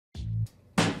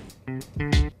All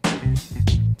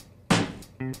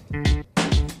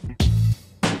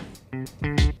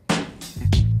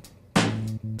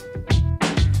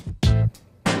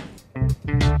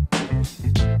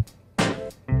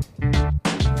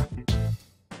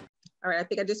right, I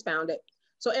think I just found it.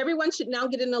 So everyone should now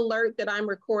get an alert that I'm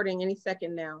recording any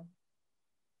second now.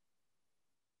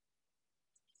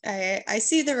 I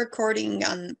see the recording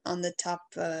on the top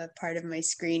part of my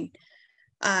screen.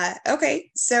 Okay,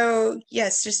 so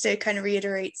yes, just to kind of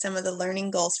reiterate some of the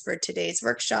learning goals for today's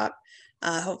workshop.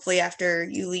 Hopefully after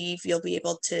you leave, you'll be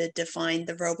able to define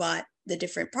the robot, the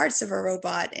different parts of a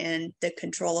robot and the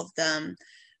control of them.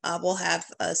 We'll have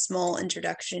a small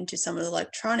introduction to some of the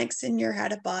electronics in your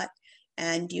Hadabot,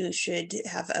 and you should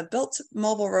have a built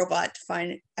mobile robot to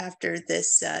find after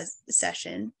this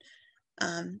session.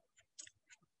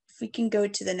 If we can go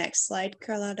to the next slide,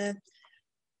 Carlotta.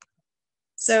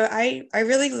 So I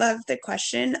really love the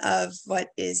question of what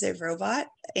is a robot,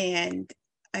 and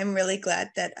I'm really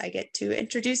glad that I get to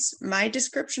introduce my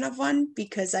description of one,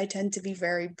 because I tend to be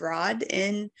very broad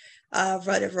in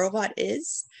what a robot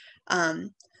is.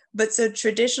 But so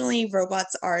traditionally,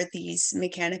 robots are these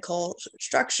mechanical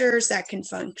structures that can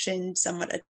function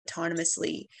somewhat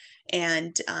autonomously.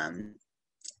 And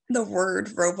the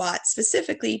word robot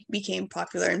specifically became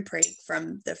popular in Prague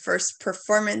from the first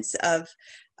performance of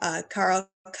Karl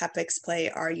Čapek's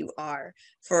play RUR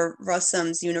for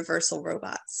Rossum's Universal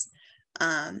Robots.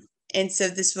 And so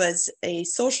this was a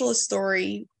socialist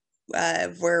story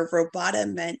where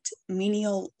robota meant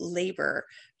menial labor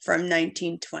from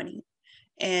 1920.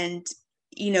 And,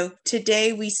 you know,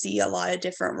 today we see a lot of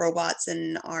different robots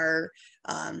in our,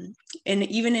 and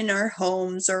even in our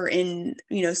homes or in,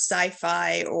 you know,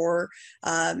 sci-fi or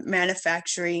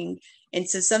manufacturing. And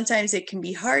so sometimes it can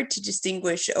be hard to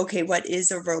distinguish, okay, what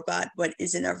is a robot? What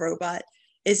isn't a robot?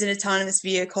 Is an autonomous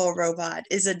vehicle a robot?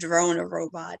 Is a drone a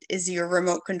robot? Is your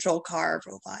remote control car a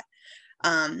robot?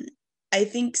 I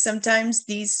think sometimes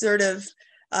these sort of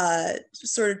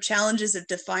challenges of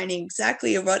defining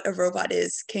exactly what a robot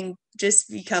is can just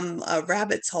become a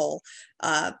rabbit's hole.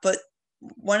 But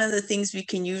one of the things we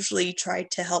can usually try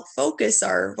to help focus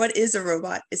are what is a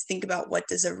robot is think about what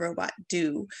does a robot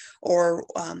do, or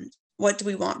what do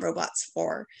we want robots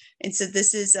for? And so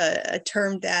this is a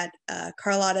term that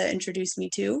Carlotta introduced me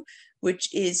to,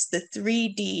 which is the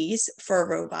 3Ds for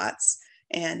robots.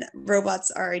 And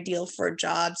robots are ideal for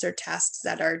jobs or tasks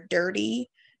that are dirty,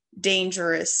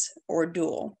 dangerous, or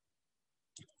dual.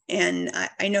 And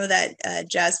I know that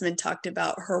Jasmine talked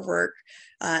about her work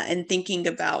and thinking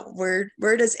about where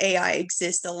does AI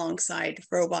exist alongside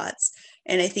robots.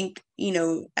 And I think, you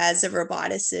know, as a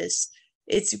roboticist,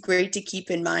 it's great to keep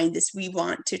in mind this. We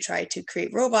want to try to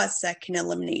create robots that can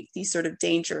eliminate these sort of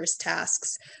dangerous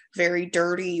tasks, very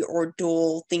dirty or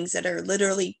dual, things that are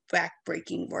literally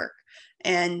back-breaking work.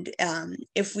 And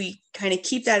if we kind of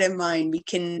keep that in mind, we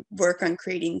can work on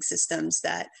creating systems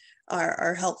that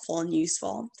are helpful and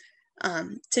useful.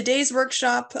 Today's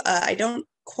workshop, I don't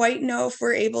quite know if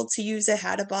we're able to use a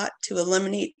Hadabot to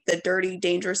eliminate the dirty,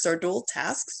 dangerous, or dual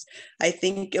tasks. I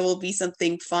think it will be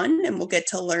something fun, and we'll get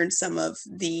to learn some of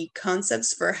the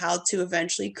concepts for how to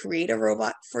eventually create a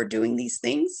robot for doing these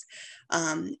things.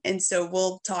 And so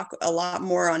we'll talk a lot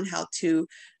more on how to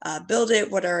build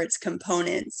it, what are its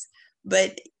components.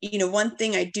 But, you know, one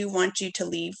thing I do want you to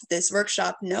leave this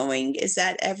workshop knowing is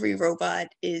that every robot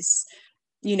is,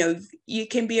 you know, you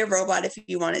can be a robot if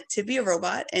you want it to be a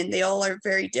robot, and they all are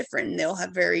very different. And they'll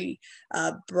have very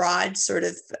broad sort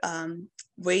of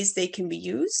ways they can be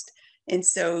used. And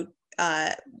so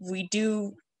we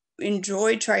do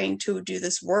enjoy trying to do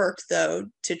this work, though,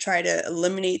 to try to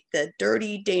eliminate the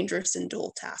dirty, dangerous, and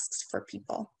dual tasks for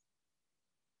people.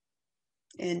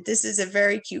 And this is a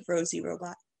very cute Rosie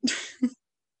robot.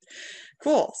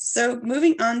 Cool. So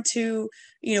moving on to,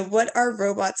 you know, what are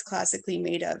robots classically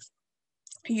made of?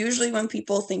 Usually when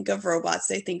people think of robots,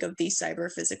 they think of these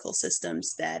cyber physical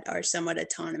systems that are somewhat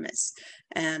autonomous.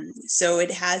 So it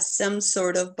has some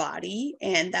sort of body,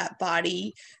 and that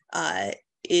body,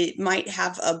 it might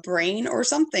have a brain or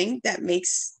something that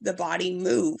makes the body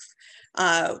move.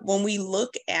 When we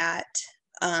look at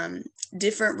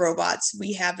different robots,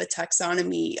 we have a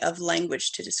taxonomy of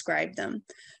language to describe them.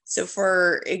 So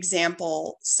for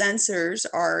example, sensors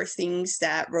are things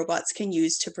that robots can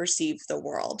use to perceive the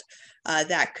world.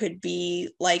 That could be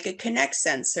like a Kinect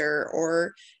sensor,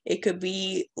 or it could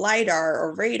be LiDAR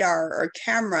or radar or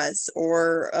cameras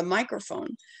or a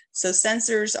microphone. So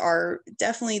sensors are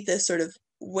definitely the sort of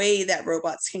way that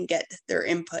robots can get their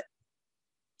input.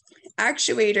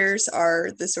 Actuators are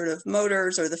the sort of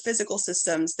motors or the physical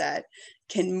systems that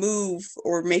can move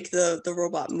or make the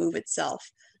robot move itself.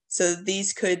 So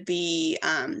these could be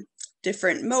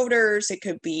different motors. It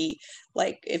could be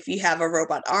like if you have a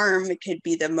robot arm, it could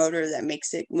be the motor that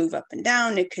makes it move up and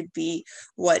down. It could be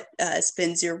what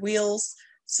spins your wheels.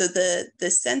 So the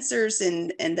sensors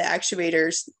and the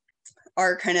actuators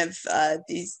are kind of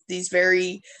these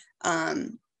very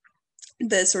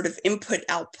the sort of input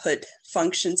output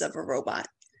functions of a robot.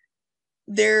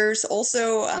 There's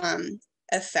also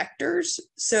effectors.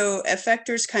 So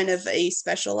effectors kind of a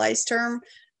specialized term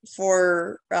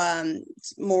for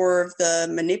more of the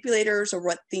manipulators or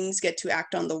what things get to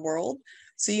act on the world.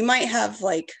 So you might have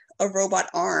like a robot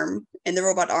arm, and the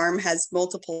robot arm has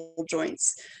multiple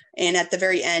joints, and at the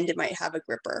very end it might have a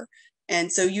gripper.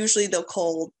 And so usually they'll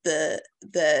call the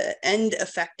end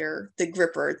effector the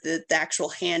gripper, the actual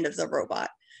hand of the robot.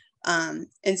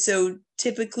 And so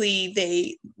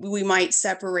typically we might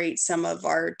separate some of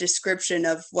our description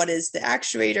of what is the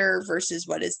actuator versus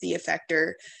what is the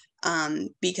effector,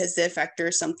 because the effector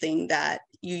is something that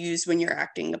you use when you're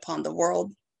acting upon the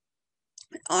world.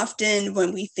 Often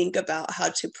when we think about how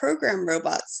to program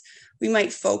robots, we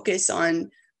might focus on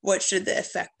what should the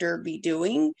effector be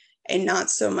doing, and not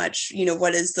so much,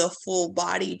 what is the full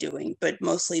body doing, but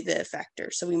mostly the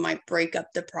effector. So we might break up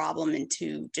the problem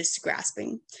into just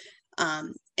grasping.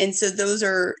 And so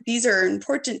these are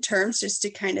important terms just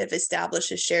to kind of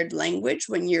establish a shared language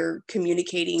when you're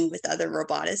communicating with other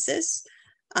roboticists.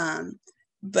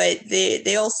 But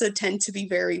they also tend to be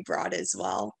very broad as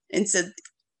well. And so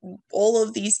all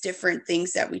of these different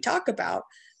things that we talk about,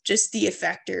 just the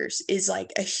effectors is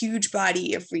like a huge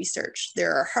body of research.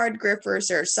 There are hard grippers,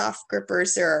 there are soft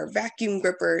grippers, there are vacuum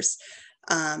grippers,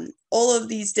 all of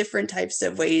these different types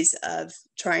of ways of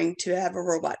trying to have a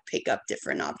robot pick up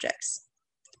different objects.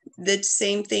 The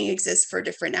same thing exists for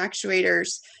different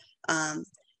actuators.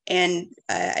 And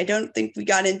I don't think we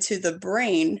got into the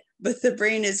brain, but the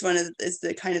brain is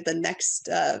the kind of the next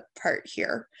part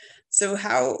here. So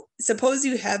suppose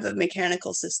you have a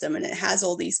mechanical system and it has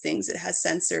all these things. It has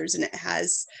sensors and it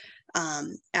has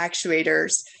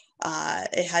actuators.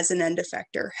 It has an end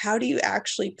effector. How do you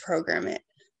actually program it?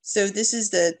 So this is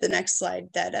the next slide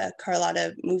that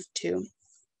Carlotta moved to.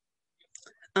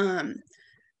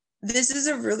 This is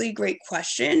a really great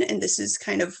question, and this is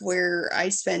kind of where I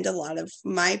spend a lot of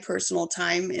my personal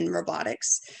time in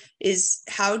robotics, is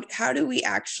how do we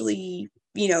actually,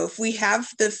 if we have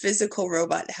the physical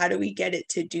robot, how do we get it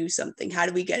to do something? How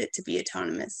do we get it to be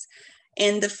autonomous?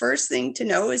 And the first thing to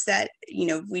know is that,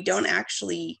 we don't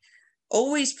actually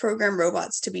always program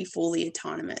robots to be fully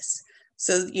autonomous.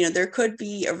 So, there could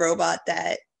be a robot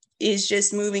that is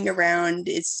just moving around,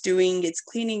 it's doing its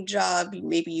cleaning job,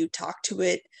 maybe you talk to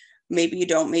it, maybe you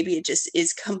don't, maybe it just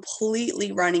is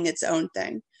completely running its own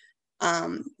thing.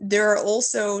 There are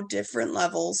also different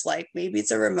levels, like maybe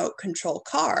it's a remote control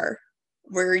car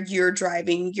where you're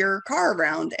driving your car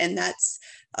around, and that's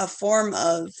a form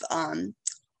of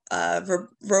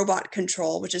robot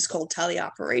control, which is called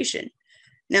teleoperation.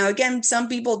 Now, again, some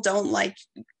people don't like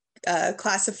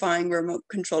classifying remote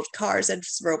controlled cars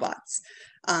as robots.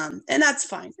 And that's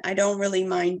fine. I don't really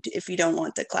mind if you don't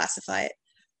want to classify it.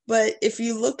 But if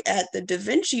you look at the Da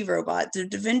Vinci robot, the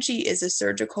Da Vinci is a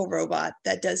surgical robot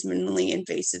that does minimally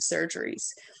invasive surgeries.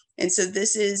 And so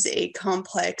this is a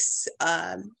complex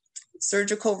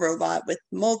surgical robot with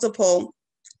multiple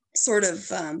sort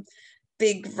of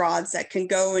big rods that can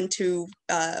go into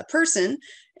a person,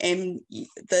 and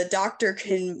the doctor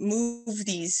can move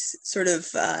these sort of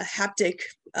haptic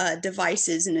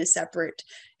devices in a separate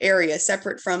area,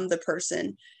 separate from the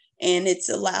person. And it's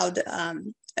allowed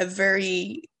a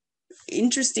very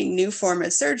interesting new form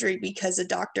of surgery, because a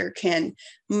doctor can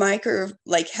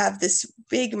have this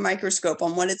big microscope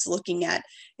on what it's looking at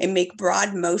and make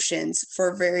broad motions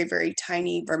for very, very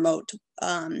tiny remote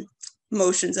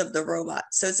motions of the robot.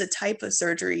 So it's a type of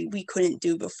surgery we couldn't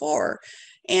do before.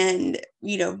 And,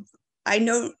 I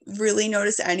don't really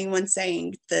notice anyone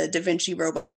saying the Da Vinci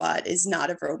robot is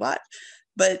not a robot,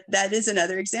 but that is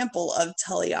another example of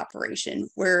teleoperation,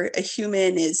 where a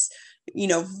human is,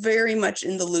 very much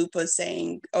in the loop of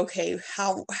saying, okay,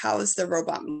 how is the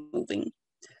robot moving?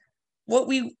 What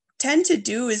we tend to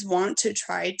do is want to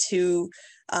try to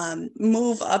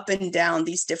move up and down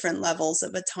these different levels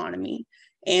of autonomy.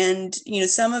 And,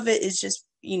 some of it is just,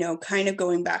 kind of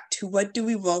going back to what do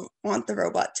we want the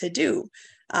robot to do?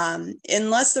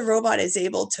 Unless the robot is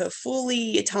able to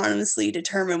fully autonomously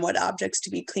determine what objects to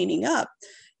be cleaning up,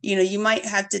 you might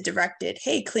have to direct it,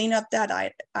 hey, clean up that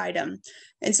item.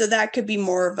 And so that could be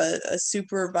more of a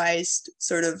supervised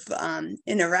sort of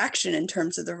interaction in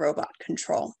terms of the robot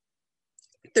control.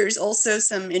 There's also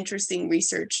some interesting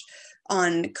research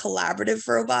on collaborative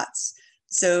robots.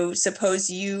 So suppose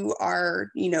you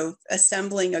are,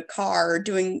 assembling a car,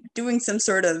 doing some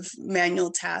sort of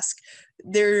manual task.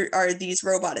 There are these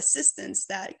robot assistants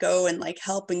that go and like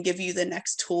help and give you the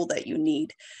next tool that you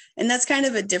need. And that's kind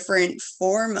of a different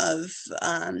form of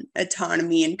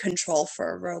autonomy and control for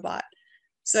a robot.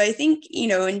 So I think,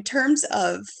 in terms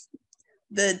of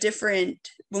the different,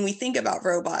 when we think about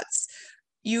robots,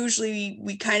 usually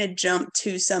we kind of jump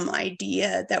to some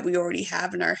idea that we already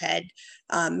have in our head,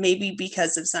 maybe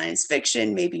because of science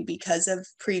fiction, maybe because of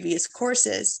previous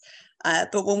courses.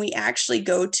 But when we actually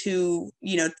go to,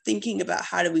 thinking about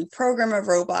how do we program a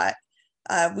robot,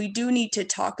 we do need to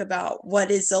talk about what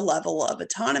is the level of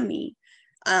autonomy.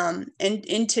 And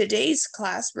in today's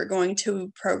class, we're going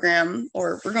to program,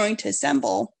 or we're going to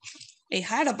assemble a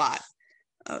Hadabot.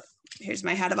 Oh, here's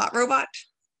my Hadabot robot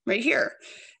right here.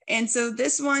 And so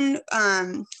this one,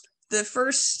 the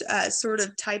first sort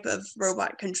of type of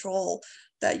robot control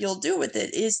that you'll do with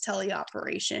it is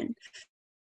teleoperation.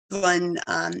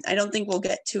 I don't think we'll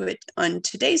get to it on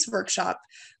today's workshop,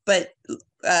 but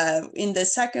in the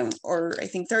second, or I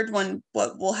think third one,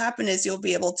 what will happen is you'll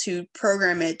be able to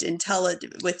program it and tell it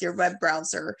with your web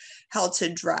browser how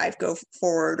to drive, go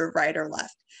forward or right or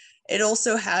left. It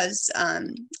also has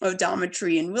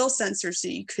odometry and wheel sensors, so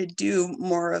you could do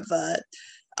more of a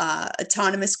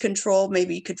autonomous control.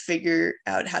 Maybe you could figure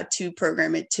out how to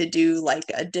program it to do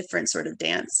like a different sort of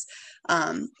dance.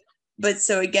 But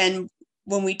so again,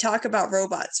 when we talk about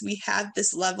robots, we have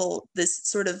this level, this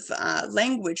sort of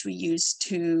language we use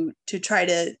to try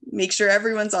to make sure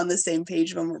everyone's on the same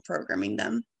page when we're programming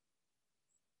them.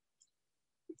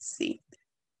 Let's see.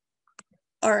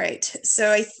 All right,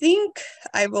 so I think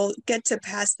I will get to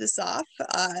pass this off.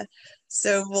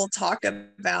 So we'll talk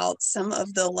about some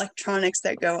of the electronics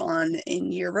that go on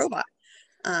in your robot.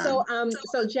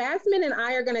 So Jasmine and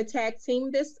I are going to tag team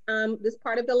this this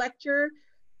part of the lecture.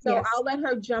 So yes. I'll let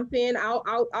her jump in.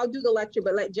 I'll do the lecture,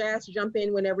 but let Jazz jump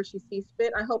in whenever she sees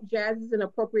fit. I hope Jazz is an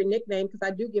appropriate nickname, because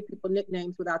I do give people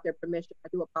nicknames without their permission. I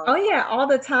do apologize. Oh yeah, all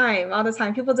the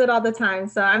time. People do it all the time.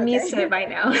 So I'm used to it by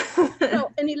now.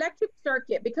 So an electric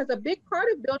circuit, because a big part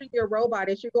of building your robot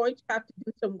is you're going to have to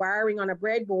do some wiring on a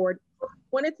breadboard. I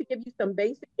wanted to give you some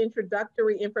basic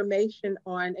introductory information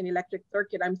on an electric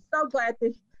circuit. I'm so glad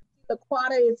that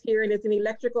Aquata is here and is an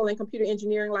electrical and computer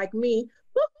engineering like me.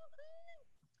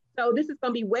 So this is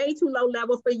going to be way too low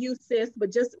level for you, sis,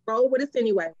 but just roll with us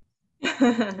anyway.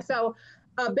 So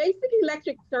a basic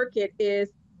electric circuit is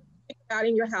out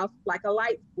in your house like a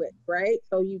light switch, right?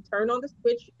 So you turn on the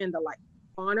switch and the light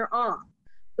on or off.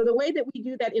 So the way that we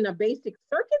do that in a basic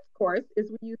circuits course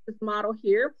is we use this model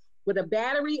here with a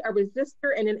battery, a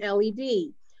resistor, and an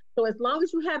LED. So as long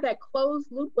as you have that closed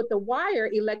loop with the wire,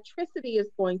 electricity is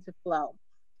going to flow.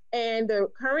 And the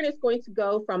current is going to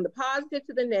go from the positive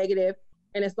to the negative.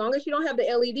 And as long as you don't have the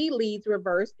LED leads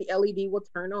reversed, the LED will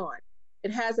turn on.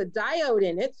 It has a diode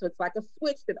in it, so it's like a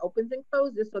switch that opens and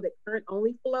closes so that current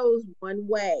only flows one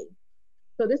way.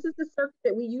 So this is the circuit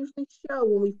that we usually show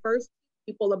when we first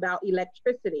teach people about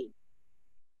electricity.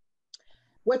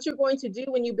 What you're going to do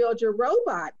when you build your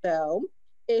robot, though,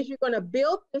 is you're going to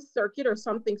build this circuit or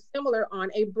something similar on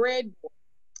a breadboard.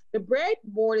 The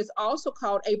breadboard is also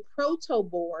called a proto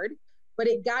board, but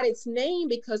it got its name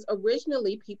because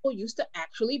originally people used to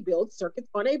actually build circuits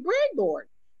on a breadboard.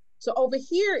 So over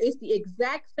here is the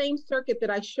exact same circuit that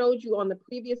I showed you on the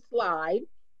previous slide,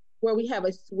 where we have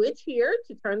a switch here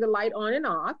to turn the light on and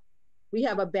off. We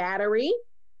have a battery,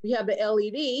 we have the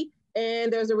LED,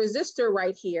 and there's a resistor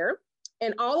right here.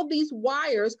 And all of these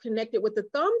wires connected with the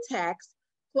thumbtacks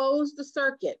close the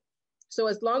circuit. So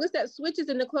as long as that switch is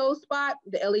in the closed spot,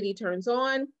 the LED turns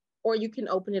on, or you can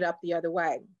open it up the other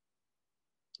way.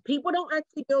 People don't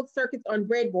actually build circuits on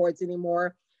breadboards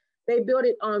anymore. They build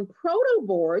it on proto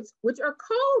boards, which are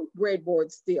called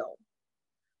breadboards still.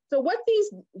 So what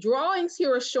these drawings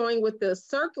here are showing with the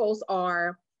circles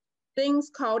are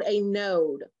things called a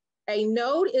node. A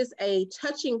node is a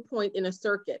touching point in a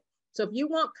circuit. So if you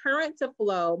want current to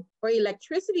flow or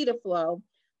electricity to flow,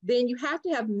 then you have to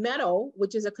have metal,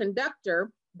 which is a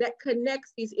conductor that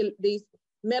connects these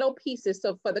metal pieces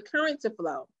so for the current to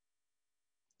flow.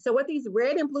 So what these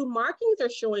red and blue markings are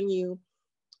showing you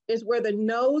is where the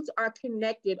nodes are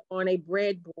connected on a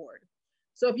breadboard.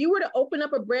 So if you were to open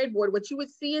up a breadboard, what you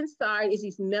would see inside is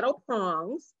these metal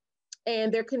prongs,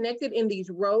 and they're connected in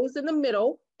these rows in the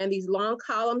middle and these long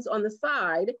columns on the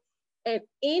side. And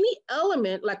any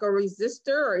element like a resistor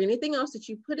or anything else that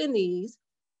you put in these,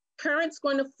 current's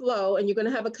going to flow and you're going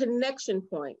to have a connection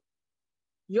point.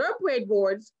 Your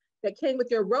breadboards that came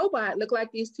with your robot look like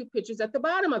these two pictures at the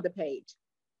bottom of the page.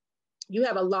 You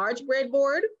have a large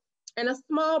breadboard and a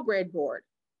small breadboard.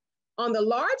 On the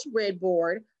large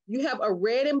breadboard, you have a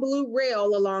red and blue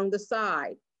rail along the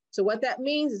side. So what that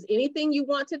means is anything you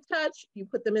want to touch, you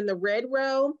put them in the red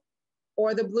row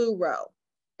or the blue row.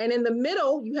 And in the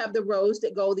middle, you have the rows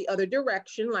that go the other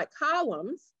direction, like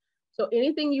columns. So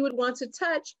anything you would want to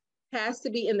touch has to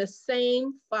be in the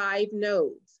same 5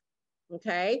 nodes,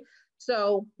 okay?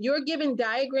 So you're given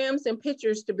diagrams and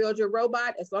pictures to build your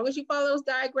robot. As long as you follow those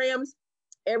diagrams,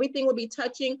 everything will be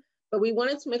touching, but we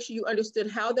wanted to make sure you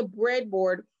understood how the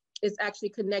breadboard is actually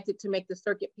connected to make the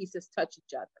circuit pieces touch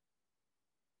each other.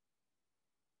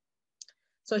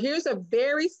 So here's a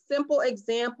very simple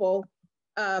example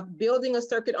of building a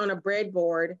circuit on a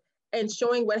breadboard and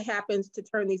showing what happens to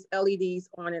turn these LEDs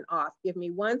on and off. Give me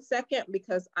 1 second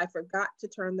because I forgot to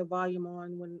turn the volume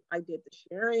on when I did the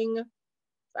sharing.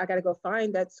 So I gotta go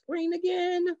find that screen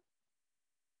again.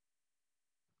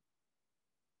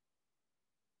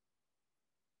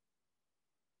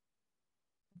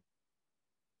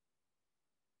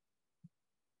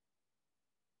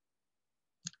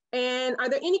 And are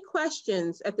there any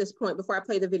questions at this point before I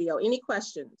play the video? Any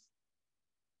questions?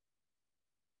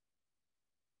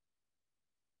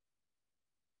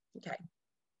 Okay.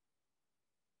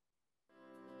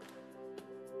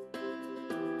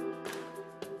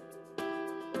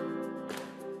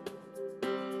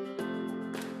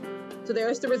 So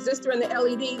there's the resistor and the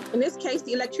LED. In this case,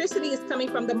 the electricity is coming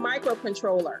from the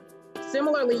microcontroller.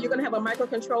 Similarly, you're gonna have a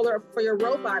microcontroller for your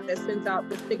robot that sends out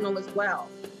the signal as well,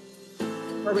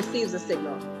 or receives a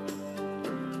signal.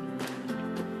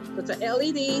 So it's an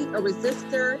LED, a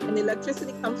resistor, and the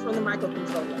electricity comes from the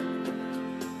microcontroller.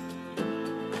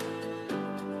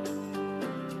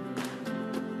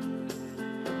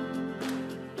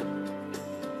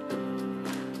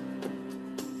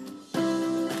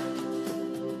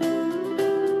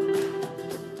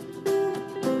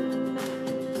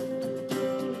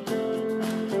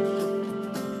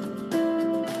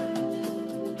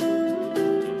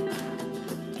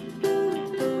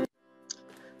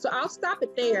 So I'll stop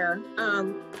it there.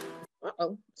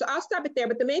 So I'll stop it there.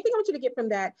 But the main thing I want you to get from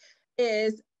that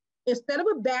is instead of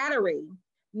a battery,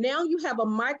 now you have a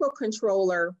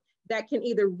microcontroller that can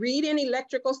either read in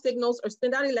electrical signals or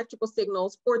send out electrical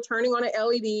signals for turning on an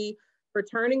LED, for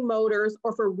turning motors,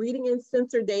 or for reading in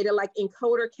sensor data like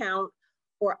encoder count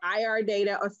or IR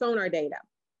data or sonar data.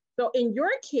 So in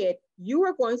your kit, you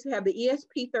are going to have the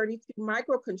ESP32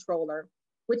 microcontroller,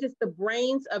 which is the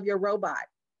brains of your robot.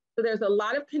 So there's a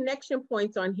lot of connection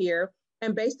points on here,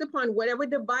 and based upon whatever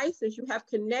devices you have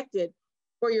connected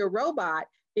for your robot,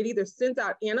 it either sends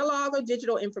out analog or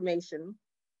digital information,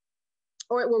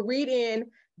 or it will read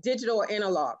in digital or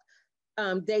analog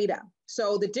data.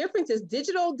 So the difference is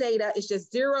digital data is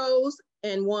just zeros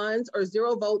and ones, or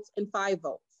 0 volts and 5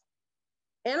 volts.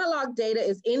 Analog data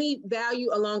is any value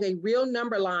along a real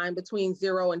number line between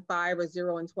 0 and 5 or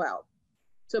 0 and 12.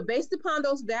 So based upon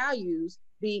those values,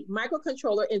 the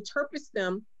microcontroller interprets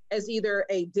them as either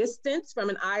a distance from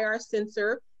an IR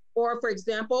sensor, or for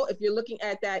example, if you're looking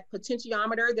at that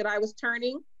potentiometer that I was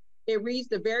turning, it reads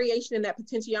the variation in that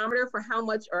potentiometer for how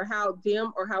much or how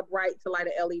dim or how bright to light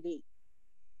a LED.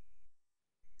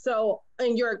 So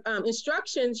in your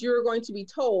instructions, you're going to be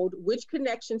told which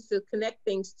connections to connect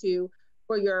things to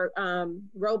for your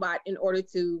robot in order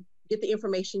to get the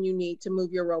information you need to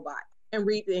move your robot and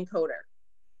read the encoder.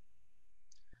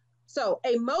 So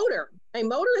a motor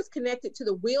is connected to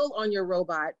the wheel on your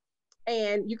robot,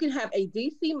 and you can have a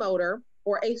DC motor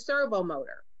or a servo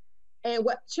motor. And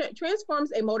what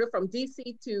transforms a motor from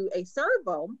DC to a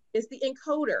servo is the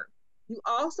encoder. You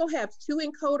also have 2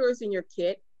 encoders in your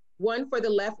kit, one for the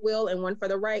left wheel and one for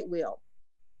the right wheel.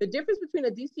 The difference between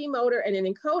a DC motor and an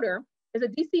encoder is a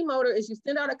DC motor is you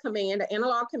send out a command, an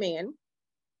analog command,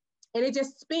 and it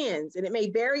just spins, and it may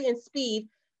vary in speed,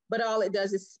 but all it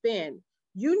does is spin.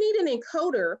 You need an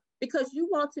encoder because you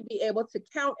want to be able to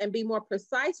count and be more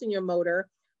precise in your motor,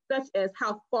 such as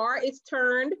how far it's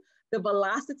turned, the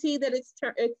velocity that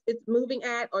it's moving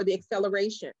at, or the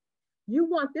acceleration. You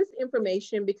want this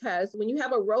information because when you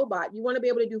have a robot, you want to be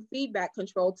able to do feedback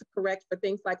control to correct for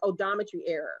things like odometry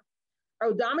error.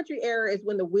 Odometry error is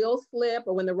when the wheels slip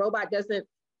or when the robot doesn't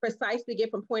precisely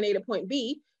get from point A to point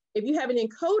B. If you have an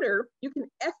encoder, you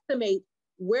can estimate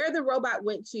where the robot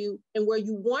went to and where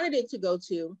you wanted it to go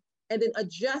to, and then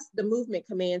adjust the movement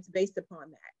commands based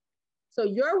upon that. So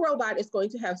your robot is going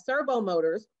to have servo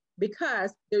motors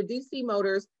because they're DC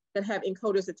motors that have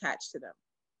encoders attached to them.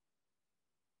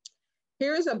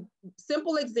 Here's a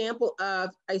simple example of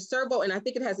a servo, and I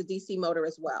think it has a DC motor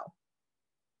as well.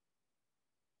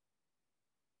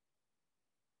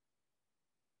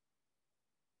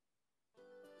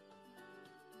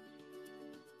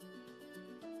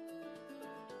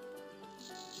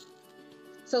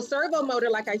 So servo motor,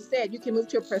 like I said, you can move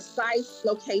to a precise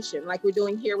location, like we're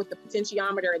doing here with the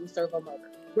potentiometer and the servo motor.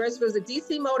 Whereas if it was a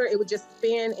DC motor, it would just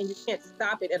spin and you can't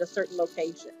stop it at a certain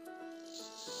location.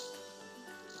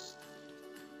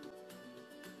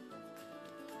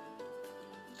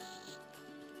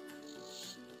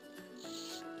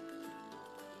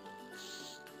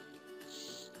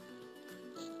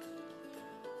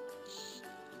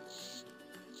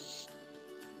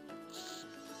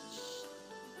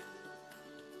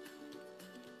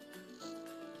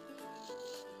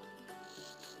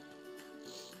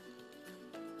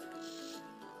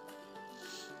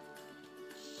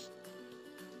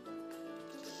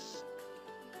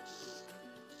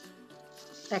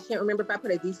 I can't remember if I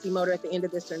put a DC motor at the end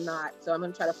of this or not. So I'm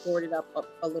going to try to forward it up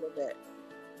a little bit.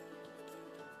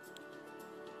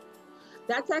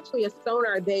 That's actually a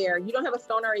sonar there. You don't have a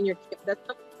sonar in your kit. That's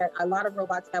something that a lot of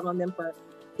robots have on them for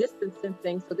distance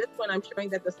sensing. So this one, I'm showing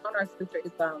that the sonar sensor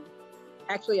is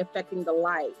actually affecting the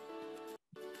light.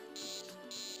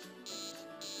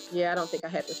 Yeah, I don't think I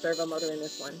had the servo motor in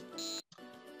this one.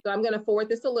 So I'm going to forward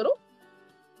this a little.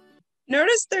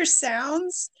 Notice there's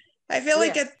sounds. I feel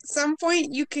like Yeah. at some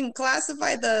point you can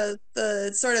classify the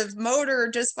sort of motor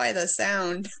just by the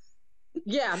sound.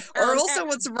 Yeah. Or also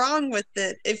what's wrong with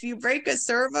it. If you break a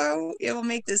servo, it will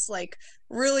make this like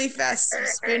really fast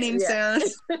spinning sound.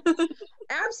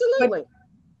 Absolutely.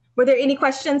 Were there any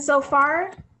questions so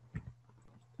far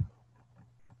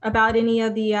about any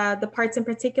of the parts in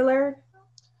particular?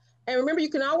 And remember, you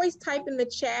can always type in the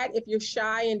chat if you're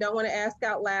shy and don't want to ask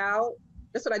out loud.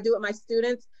 That's what I do with my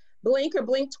students. Blink or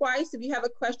blink twice if you have a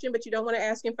question, but you don't want to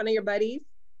ask in front of your buddies.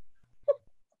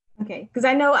 Okay, because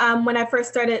I know when I first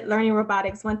started learning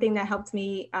robotics, one thing that helped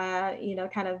me,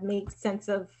 kind of make sense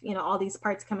of, all these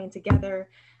parts coming together.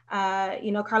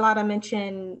 Carlotta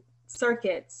mentioned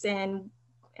circuits and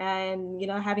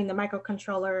having the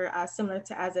microcontroller similar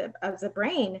to as a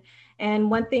brain.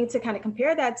 And one thing to kind of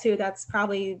compare that to, that's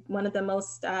probably one of the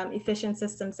most efficient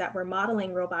systems that we're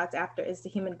modeling robots after, is the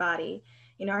human body.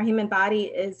 Our human body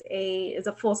is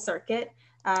a full circuit.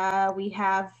 We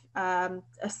have a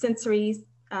sensory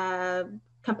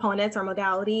components or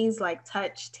modalities like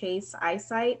touch, taste,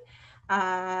 eyesight,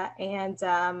 and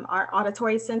our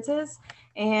auditory senses.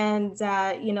 And,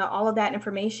 all of that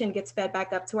information gets fed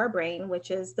back up to our brain,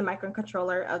 which is the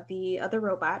microcontroller of the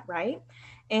robot, right?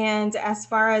 And as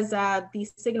far as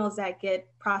these signals that get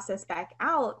processed back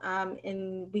out,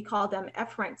 and we call them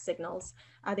efferent signals,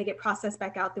 they get processed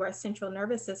back out through our central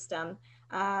nervous system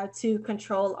to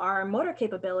control our motor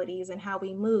capabilities and how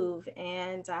we move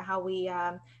and how we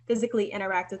physically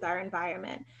interact with our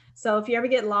environment. So if you ever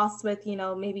get lost with,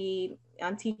 maybe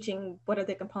I'm teaching what are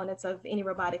the components of any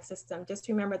robotic system, just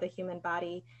remember the human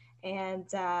body and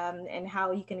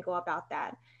how you can go about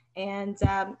that. And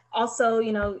also,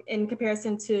 in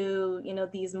comparison to,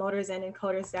 these motors and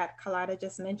encoders that Carlotta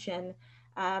just mentioned,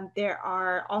 there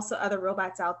are also other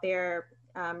robots out there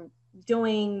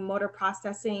doing motor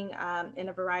processing in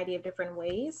a variety of different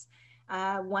ways.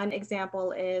 One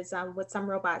example is with some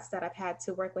robots that I've had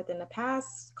to work with in the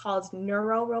past called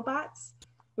neuro robots,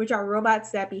 which are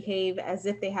robots that behave as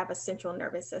if they have a central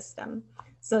nervous system.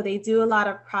 So they do a lot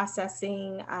of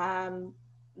processing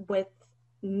with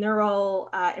neural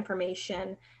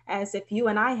information as if you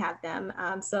and I have them.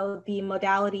 So the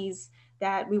modalities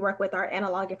that we work with are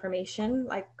analog information,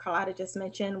 like Carlotta just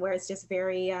mentioned, where it's just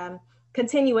very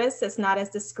continuous. It's not as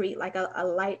discrete like a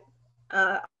light,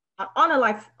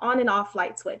 on and off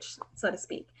light switch, so to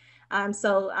speak.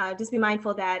 So just be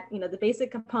mindful that, the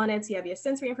basic components, you have your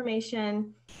sensory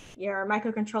information, your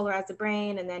microcontroller as a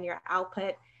brain, and then your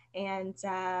output, and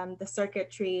the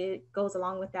circuitry goes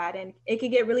along with that. And it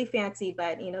could get really fancy,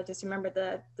 but, just remember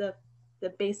the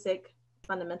basic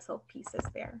fundamental pieces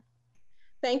there.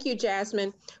 Thank you,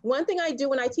 Jasmine. One thing I do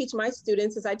when I teach my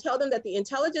students is I tell them that the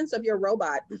intelligence of your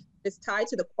robot is tied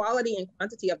to the quality and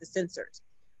quantity of the sensors.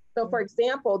 So for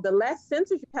example, the less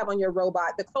sensors you have on your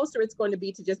robot, the closer it's going to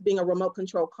be to just being a remote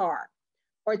control car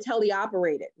or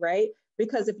teleoperated, right?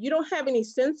 Because if you don't have any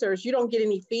sensors, you don't get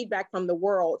any feedback from the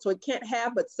world. So it can't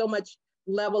have but so much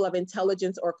level of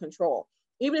intelligence or control.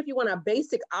 Even if you want a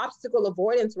basic obstacle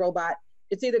avoidance robot,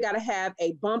 it's either got to have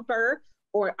a bumper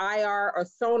or IR or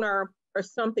sonar or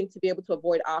something to be able to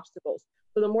avoid obstacles.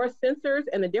 So the more sensors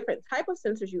and the different type of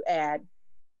sensors you add,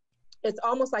 it's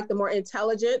almost like the more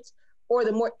intelligent or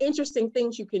the more interesting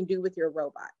things you can do with your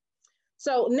robot.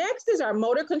 So next is our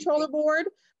motor controller board.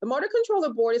 The motor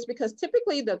controller board is because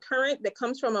typically the current that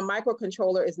comes from a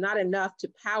microcontroller is not enough to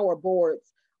power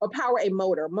boards or power a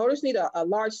motor. Motors need a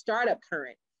large startup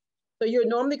current. So you're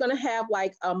normally gonna have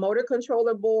like a motor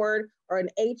controller board or an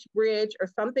H bridge or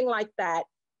something like that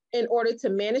in order to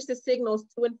manage the signals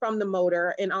to and from the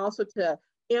motor, and also to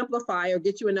amplify or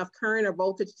get you enough current or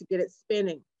voltage to get it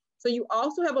spinning. So you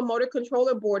also have a motor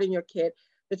controller board in your kit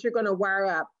that you're going to wire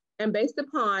up. And based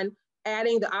upon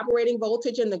adding the operating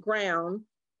voltage and the ground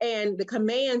and the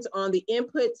commands on the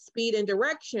input, speed, and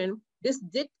direction, this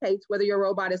dictates whether your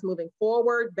robot is moving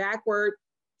forward, backward,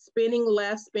 spinning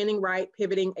left, spinning right,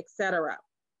 pivoting, etc.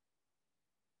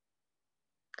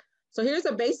 So here's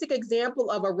a basic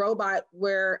example of a robot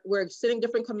where we're setting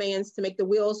different commands to make the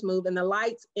wheels move, and the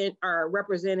lights are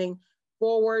representing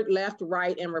forward, left,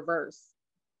 right, and reverse.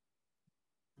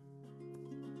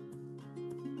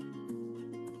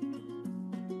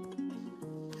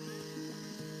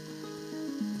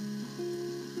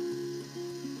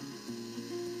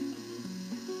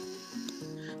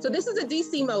 So this is a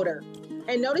DC motor.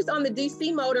 And notice on the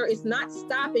DC motor, it's not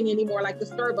stopping anymore like the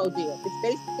servo did. It's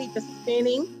basically just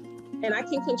spinning, and I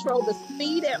can control the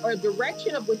speed or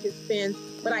direction of which it spins,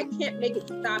 but I can't make it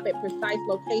stop at precise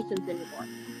locations anymore.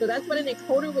 So that's what an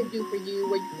encoder would do for you,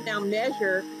 where you can now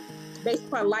measure based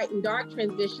upon light and dark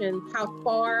transitions, how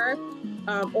far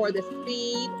or the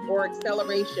speed or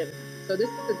acceleration. So this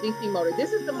is the DC motor.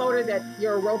 This is the motor that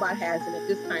your robot has in it,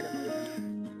 this kind of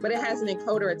motor, but it has an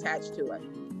encoder attached to it.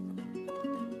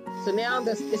 So now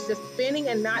it's just spinning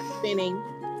and not spinning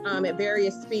at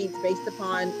various speeds based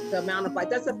upon the amount of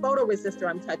light. That's a photoresistor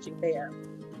I'm touching there.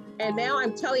 And now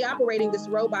I'm teleoperating this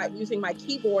robot using my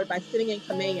keyboard by sitting in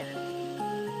command.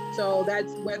 So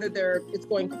that's whether it's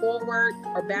going forward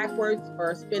or backwards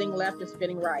or spinning left or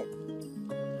spinning right.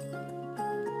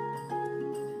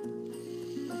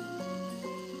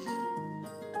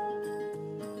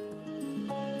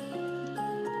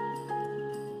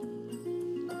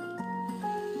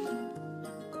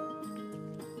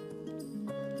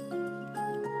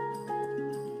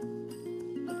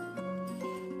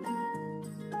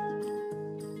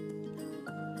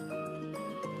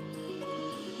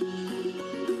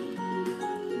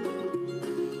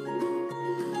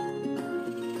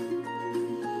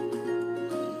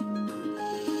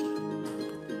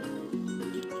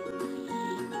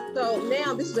 So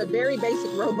now this is a very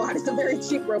basic robot. It's a very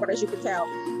cheap robot, as you can tell,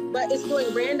 but it's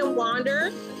doing random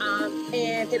wander,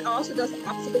 and it also does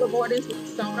obstacle avoidance with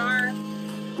sonar.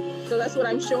 So that's what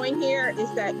I'm showing here,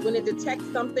 is that when it detects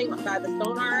something by the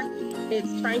sonar,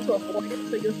 it's trying to avoid it.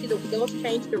 So you'll see the wheels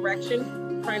change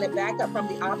direction, trying to back up from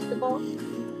the obstacle.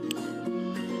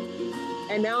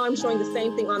 And now I'm showing the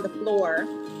same thing on the floor,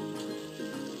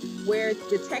 where it's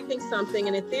detecting something,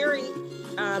 and in theory,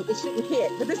 it shouldn't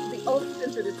hit, but this is the only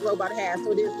sensor this robot has,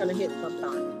 so it is going to hit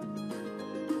sometime.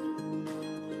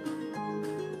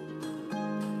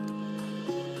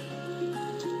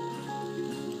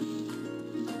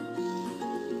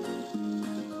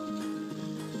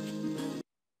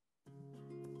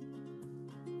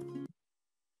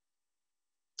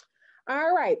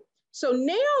 All right, so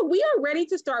now we are ready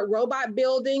to start robot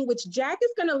building, which Jack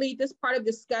is going to lead this part of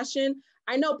discussion.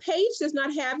 I know Paige does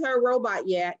not have her robot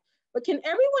yet, but can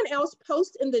everyone else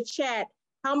post in the chat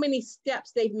how many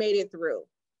steps they've made it through?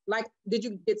 Like, did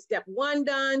you get step 1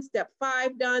 done, step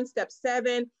 5 done, step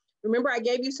 7? Remember, I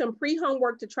gave you some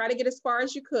pre-homework to try to get as far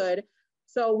as you could.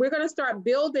 So we're gonna start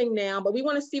building now, but we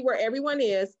wanna see where everyone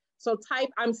is. So type,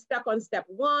 I'm stuck on step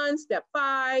 1, step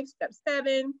 5, step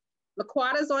 7.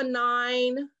 LaQuada's on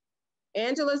 9.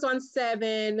 Angela's on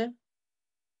 7.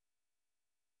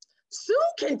 Sue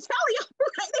can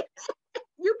teleoperate it.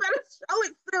 You better show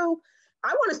it, Sue.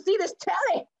 I want to see this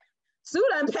telly. Sue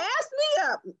done passed me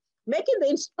up, making the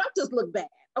instructors look bad.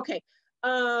 Okay,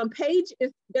 Paige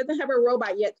doesn't have her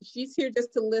robot yet. She's here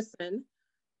just to listen.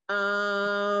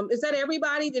 Is that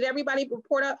everybody? Did everybody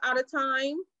report out of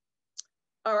time?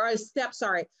 Or a step,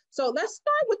 sorry. So let's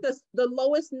start with the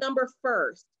lowest number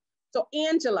first. So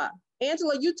Angela,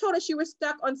 you told us you were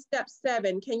stuck on step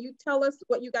 7. Can you tell us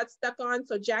what you got stuck on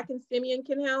so Jack and Simeon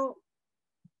can help?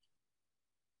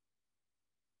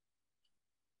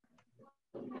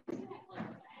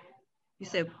 You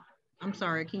said, I'm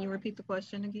sorry, can you repeat the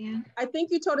question again? I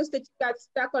think you told us that you got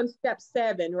stuck on step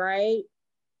 7, right?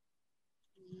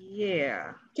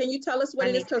 Yeah. Can you tell us what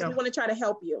it is? Because we want to try to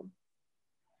help you.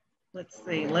 Let's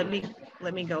see, let me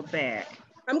go back.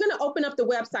 I'm going to open up the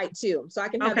website too, so I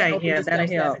can have okay, yeah, that'll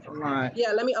help a lot.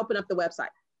 Yeah, let me open up the website.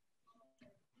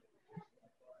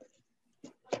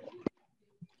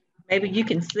 Maybe you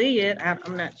can see it.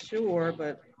 I'm not sure,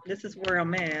 but this is where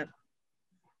I'm at.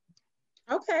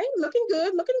 Okay, looking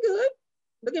good,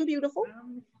 looking beautiful.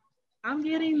 I'm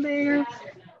getting there.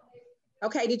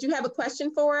 Okay, did you have a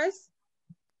question for us?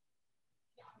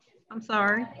 I'm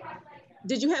sorry.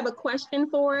 Did you have a question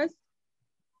for us?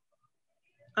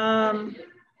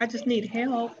 I just need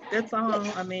help. That's all.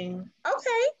 I mean,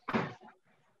 Okay.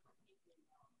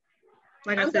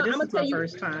 like I said, this is my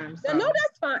first time. So. No,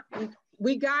 that's fine.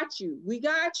 We got you. We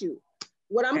got you.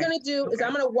 What I'm going to do is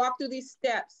I'm going to walk through these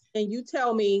steps and you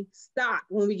tell me stop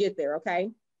when we get there, okay?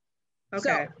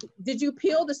 Okay. So did you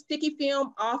peel the sticky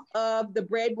film off of the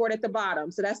breadboard at the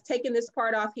bottom? So that's taking this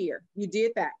part off here. You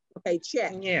did that. Okay,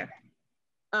 check. Yeah.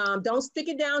 Don't stick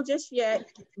it down just yet,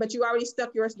 but you already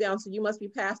stuck yours down, so you must be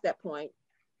past that point.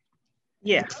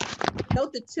 Yeah.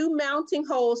 Note the two mounting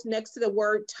holes next to the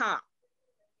word top.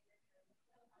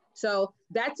 So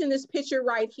that's in this picture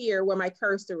right here where my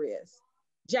cursor is.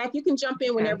 Jack, you can jump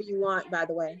in whenever you want, by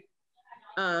the way.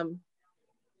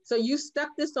 So you stuck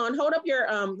this on. Hold up your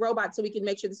robot so we can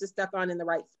make sure this is stuck on in the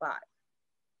right spot.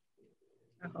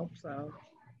 I hope so.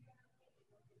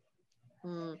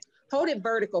 Hold it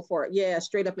vertical for it. Yeah,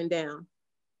 straight up and down.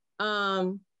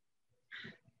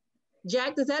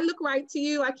 Jack, does that look right to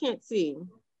you? I can't see.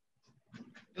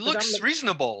 It looks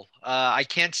reasonable. I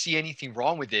can't see anything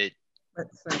wrong with it.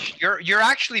 Let's see. You're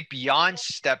actually beyond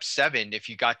step 7 if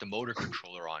you got the motor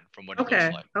controller on from what it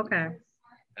looks like. Okay.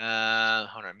 Hold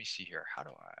on, let me see here. How do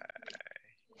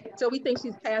I? So we think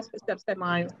she's past step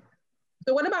 7.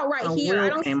 So what about right here? I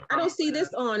don't see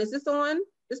this on. Is this on?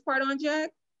 This part on,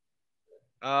 Jack?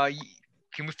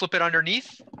 Can we flip it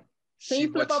underneath? Can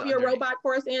you flip up your robot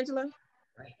for us, Angela?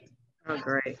 Oh,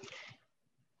 great.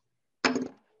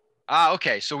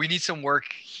 Okay. So we need some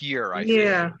work here, I think.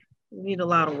 Yeah, we need a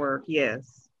lot of work,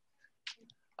 yes.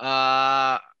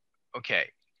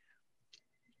 Okay.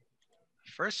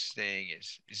 First thing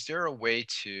is there a way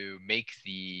to make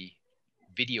the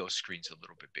video screens a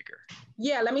little bit bigger?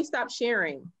 Yeah, let me stop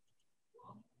sharing.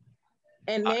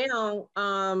 And now,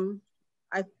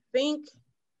 I think.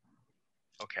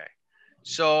 Okay.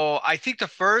 So I think the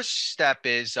first step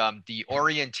is the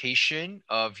orientation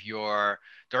of your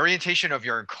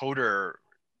encoder.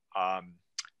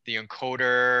 The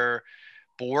encoder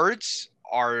boards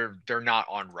they're not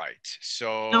on right.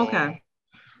 So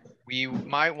we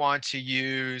might want to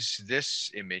use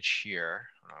this image here.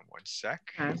 Hold on one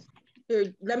sec. Here,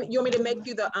 you want me to make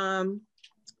you the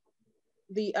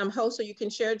host so you can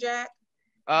share, Jack?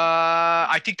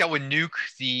 I think that would nuke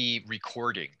the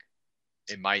recording.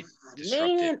 It might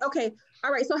disrupt it. Okay.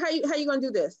 All right. So how you gonna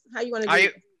do this? How you gonna do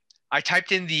this? I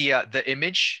typed in the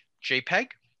image JPEG.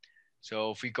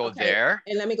 So if we go there.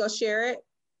 And let me go share it.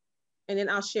 And then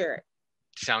I'll share it.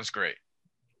 Sounds great.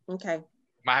 Okay.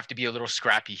 Might have to be a little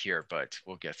scrappy here, but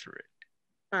we'll get through it.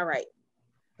 All right.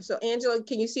 So Angela,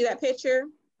 can you see that picture?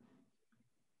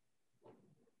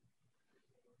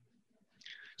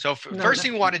 So first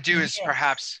thing we want to do is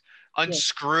perhaps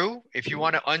unscrew. If you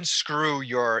want to unscrew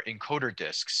your encoder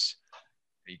discs,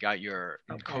 you got your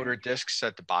encoder discs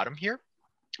at the bottom here.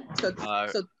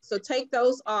 So take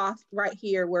those off right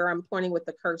here where I'm pointing with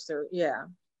the cursor. Yeah.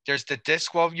 There's the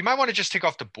disc. Well, you might want to just take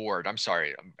off the board. I'm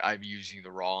sorry, I'm using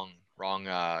the wrong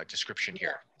description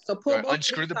here. So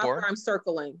unscrew the board. Where I'm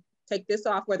circling. Take this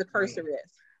off where the cursor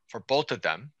is. For both of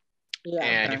them. Yeah.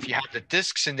 And if you have the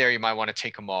discs in there, you might want to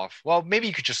take them off. Well, maybe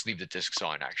you could just leave the discs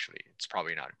on, actually. It's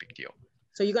probably not a big deal.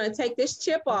 So you're going to take this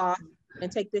chip off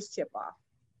and take this chip off.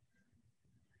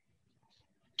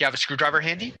 Do you have a screwdriver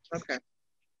handy? Okay.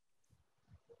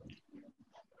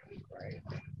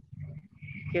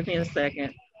 Give me a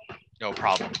second. No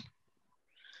problem.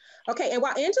 Okay, and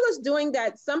while Angela's doing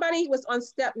that, somebody was on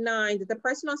step 9. Did the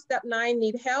person on step 9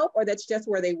 need help, or that's just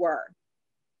where they were?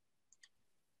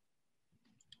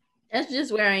 That's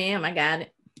just where I am. I got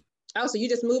it. Oh, so you're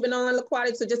just moving on,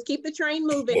 LaQuatic. So just keep the train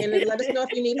moving and then let us know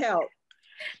if you need help.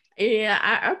 Yeah,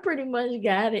 I pretty much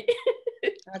got it.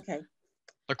 Okay.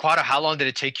 LaQuata, how long did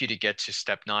it take you to get to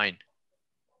step 9?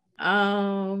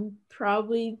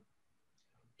 Probably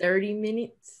 30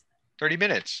 minutes. 30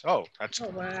 minutes. Oh, that's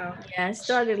wow. Yeah, I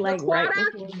started like LaQuata,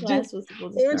 right before class was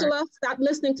supposed to Angela, start. stop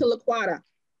listening to LaQuata.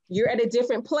 You're at a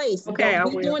different place. Okay,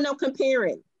 We're doing no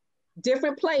comparing.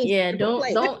 Different place. Yeah,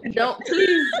 different don't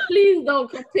please don't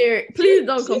compare. Please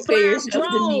don't compare yourself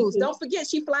to me. Don't forget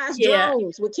she flies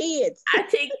drones with kids. I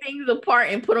take things apart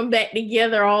and put them back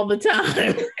together all the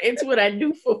time. It's what I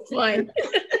do for fun.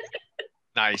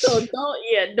 Nice. So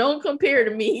don't compare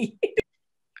to me.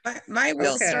 My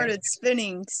wheel started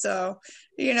spinning, so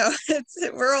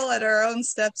we're all at our own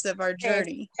steps of our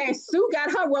journey. And Sue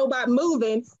got her robot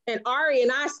moving, and Ari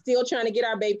and I still trying to get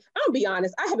our baby. I'm gonna be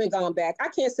honest, I haven't gone back. I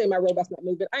can't say my robot's not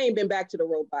moving. I ain't been back to the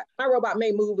robot. My robot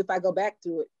may move if I go back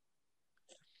to it.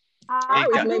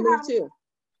 Ari's may move too.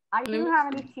 I do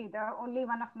have an issue though. Only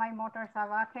one of my motors are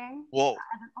working. Whoa.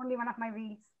 Only one of my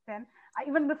wheels. Then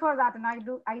even before that, and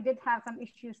I did have some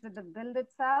issues with the build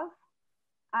itself.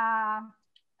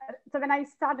 so when I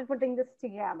started putting this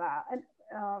together, and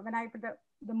when I put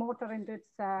the motor into its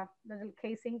little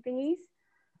casing thingies,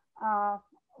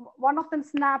 one of them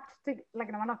snapped to, like,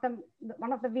 you know,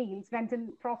 one of the wheels went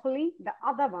in properly. The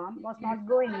other one was not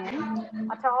going in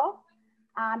at all.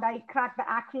 And I cracked the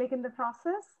acrylic in the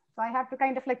process. So I have to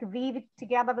kind of like weave it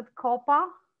together with copper.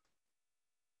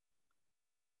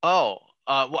 Oh,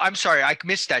 well, I'm sorry, I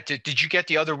missed that. Did you get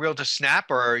the other wheel to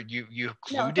snap, or you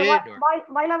No, glued so it?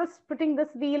 while I was putting this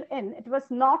wheel in, it was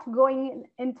not going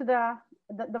into the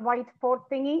white port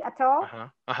thingy at all.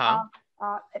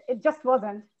 It just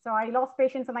wasn't. So I lost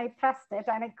patience and I pressed it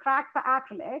and I cracked the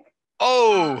acrylic.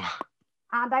 Oh.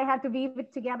 And I had to weave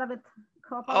it together with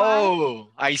copper wire.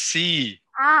 I see.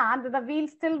 And the wheel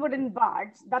still wouldn't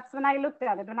budge. That's when I looked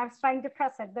at it. When I was trying to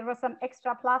press it, there was some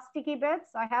extra plasticky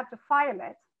bits. So I had to file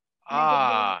it.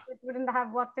 It wouldn't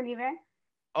have worked anyway.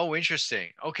 Oh, interesting.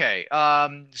 Okay.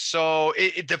 So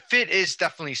the fit is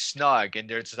definitely snug, and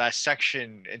there's that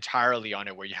section entirely on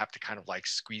it where you have to kind of like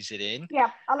squeeze it in.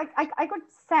 Yeah, I could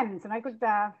sense and I could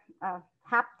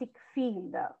haptic feel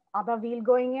the other wheel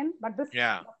going in, but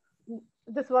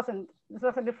this was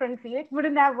a different feel. It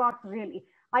wouldn't have worked really.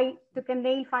 I took a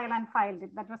nail file and filed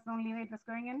it. That was the only way it was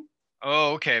going in.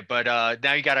 Oh, okay. But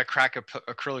now you got to crack a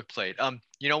acrylic plate.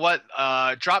 You know what?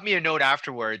 Drop me a note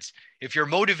afterwards. If you're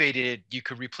motivated, you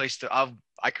could replace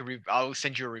I'll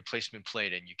send you a replacement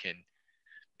plate, and you can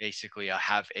basically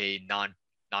have a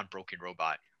non-broken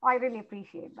robot. I really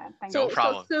appreciate that. Thank you. No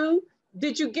problem. So Sue,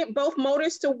 did you get both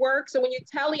motors to work? So when you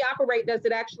teleoperate, does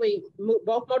it actually move,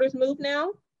 both motors move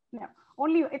now? No,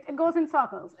 only it goes in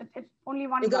circles. It only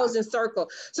one. It goes in circle.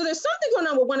 So there's something going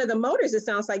on with one of the motors. It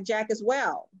sounds like, Jack, as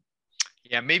well.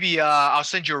 Yeah, maybe I'll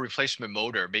send you a replacement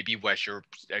motor. Maybe as you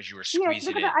were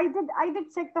squeezing it. I did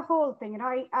check the whole thing. You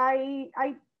know,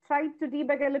 I tried to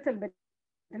debug a little bit,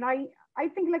 and I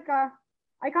think like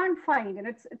I can't find, and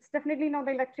it's definitely not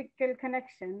the electrical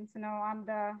connections. You know, and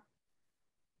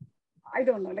I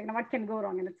don't know, like, what can go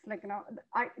wrong. And it's like, you know,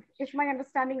 is my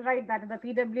understanding right that the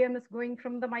PWM is going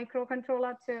from the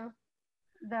microcontroller to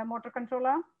the motor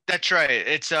controller? That's right.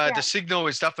 It's the signal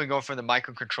is definitely going from the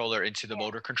microcontroller into the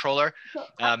motor controller. So,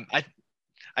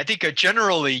 I think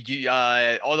generally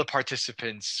all the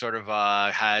participants sort of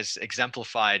has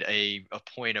exemplified a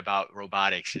point about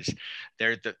robotics is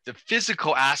the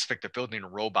physical aspect of building a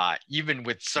robot, even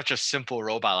with such a simple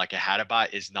robot like a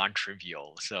Hadabot, is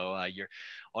non-trivial. So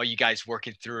all you guys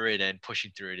working through it and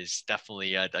pushing through it is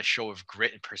definitely a show of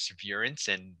grit and perseverance,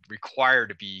 and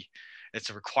it's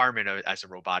a requirement as a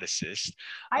roboticist.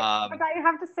 But I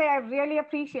have to say, I really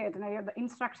appreciate the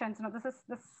instructions. You know,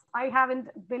 this I haven't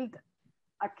built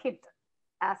a kit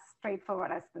as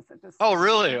straightforward as this. Oh,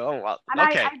 really? Oh, wow. And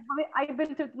okay. I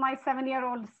built it with my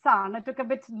 7-year-old son. It took a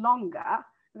bit longer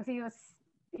because he was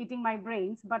eating my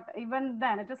brains. But even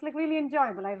then, it was like really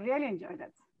enjoyable. I really enjoyed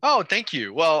it. Oh, thank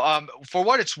you. Well, for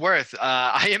what it's worth,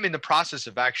 I am in the process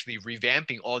of actually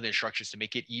revamping all the instructions to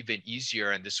make it even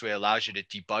easier. And this way allows you to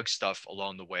debug stuff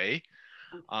along the way.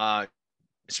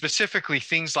 Specifically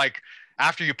things like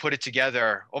after you put it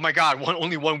together, oh my God,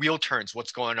 only one wheel turns.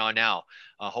 What's going on now?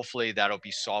 Hopefully that'll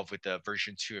be solved with the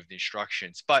version 2 of the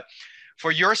instructions. But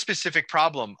for your specific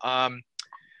problem,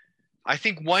 I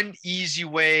think one easy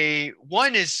way,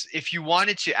 one is if you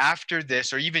wanted to, after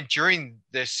this, or even during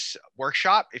this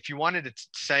workshop, if you wanted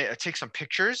to take some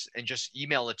pictures and just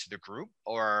email it to the group,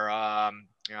 or,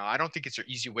 you know, I don't think it's an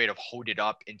easy way to hold it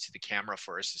up into the camera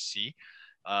for us to see.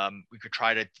 I could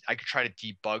try to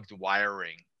debug the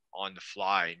wiring on the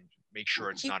fly and make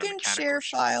sure it's not a mechanical. You can share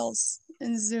files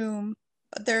in Zoom.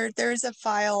 There's a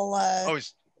file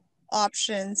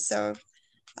option. So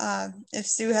if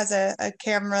Sue has a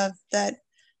camera that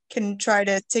can try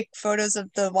to take photos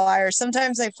of the wires,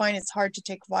 sometimes I find it's hard to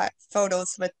take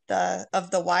photos with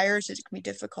of the wires. It can be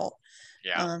difficult.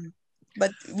 Yeah.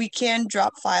 But we can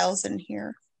drop files in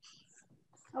here.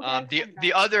 Okay.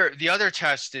 The other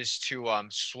test is to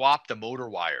swap the motor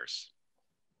wires.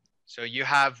 So you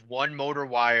have one motor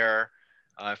wire,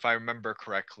 if I remember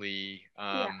correctly.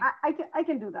 Yeah, I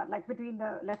can do that, like between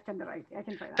the left and the right. I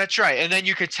can try that. That's right, and then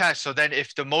you could test. So then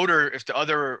if the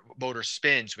other motor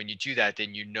spins when you do that,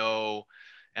 then you know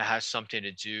it has something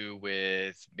to do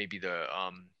with maybe the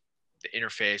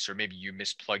interface, or maybe you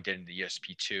misplugged it in the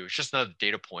ESP2. It's just another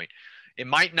data point. It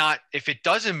might not, if it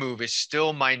doesn't move, it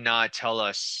still might not tell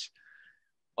us.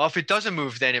 Well, if it doesn't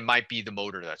move, then it might be the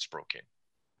motor that's broken.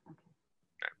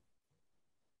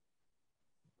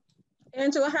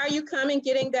 Angela, how are you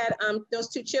getting that those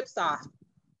 2 chips off?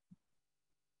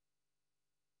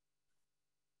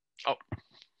 Oh.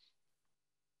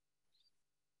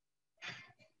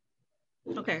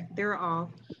 Okay, they're off.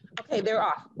 Okay, they're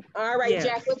off. All right, Yes.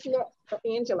 Jack, what's next? Oh,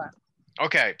 Angela.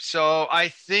 Okay, so I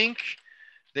think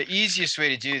the easiest way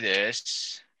to do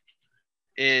this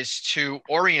is to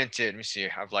orient it. Let me see.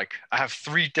 I have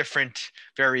 3 different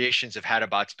variations of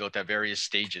Hadabots built at various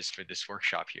stages for this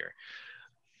workshop here.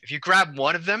 If you grab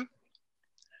one of them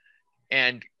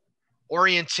and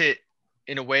orient it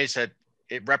in a way that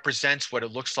it represents what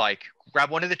it looks like, grab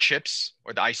one of the chips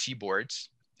or the IC boards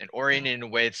and orient it in a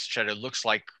way that it looks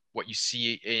like what you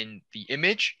see in the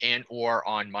image and or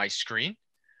on my screen,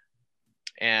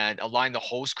 and align the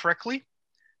holes correctly.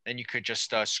 Then you could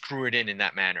just screw it in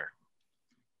that manner.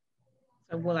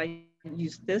 So will I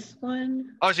use this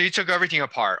one? Oh, so you took everything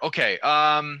apart. Okay.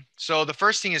 So the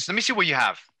first thing is, let me see what you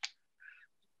have.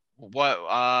 What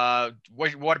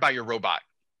about your robot?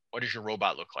 What does your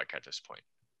robot look like at this point?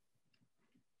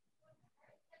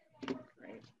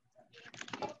 Great.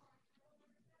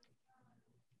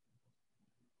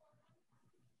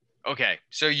 Okay,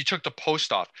 so you took the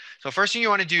post off. So first thing you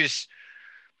want to do is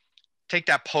take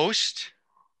that post,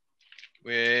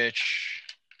 which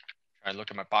I look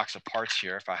at my box of parts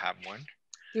here if I have one.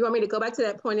 Do you want me to go back to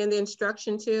that point in the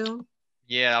instruction too?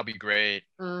 Yeah, that'll be great.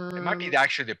 It might be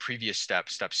actually the previous step,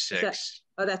 step 6.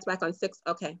 Oh, that's back on 6.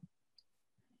 Okay.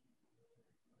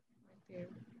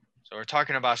 So we're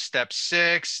talking about step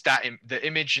 6, the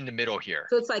image in the middle here.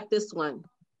 So it's like this one.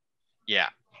 Yeah.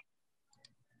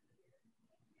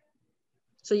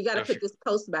 So you got to put this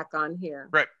post back on here.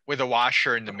 Right, with a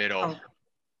washer in the middle. Oh.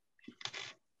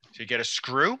 So you get a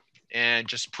screw and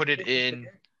just put it in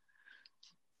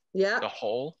the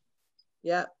hole.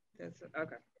 Yeah.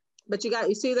 Okay. But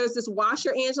you see there's this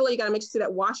washer, Angela. You got to make sure you see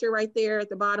that washer right there at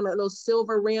the bottom, that little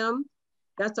silver rim.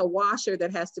 That's a washer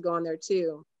that has to go on there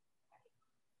too.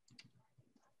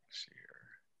 Let's see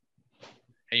here.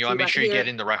 And you want to make sure you get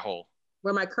in the right hole.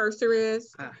 Where my cursor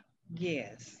is?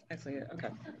 Yes, I see it. Okay.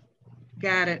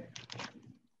 Got it.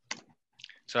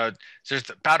 So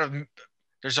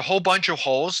there's a whole bunch of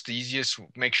holes. The easiest,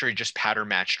 make sure you just pattern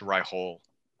match the right hole.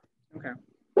 Okay.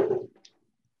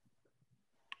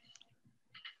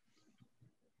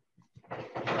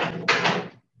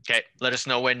 Okay, let us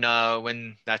know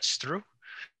when that's through.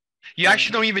 You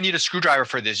actually don't even need a screwdriver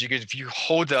for this. If you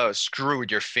hold the screw with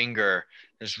your finger,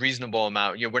 there's reasonable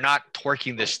amount. We're not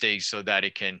torquing this thing so that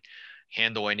it can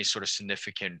handle any sort of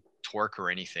significant torque or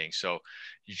anything. So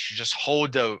you should just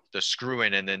hold the screw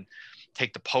in and then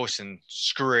take the post and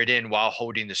screw it in while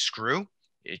holding the screw.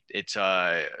 It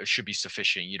should be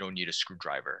sufficient. You don't need a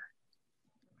screwdriver.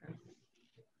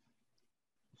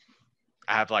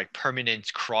 I have like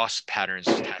permanent cross patterns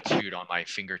tattooed on my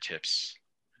fingertips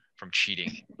from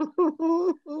cheating.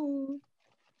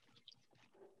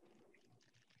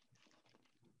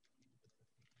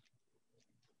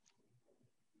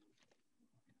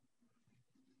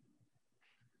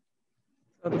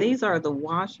 So these are the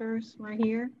washers right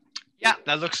here? Yeah,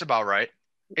 that looks about right.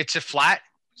 It's a flat.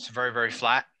 It's very, very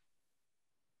flat.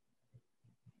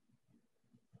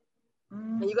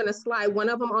 And you're going to slide one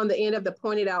of them on the end of the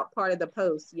pointed out part of the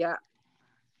post. Yeah.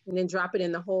 And then drop it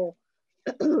in the hole.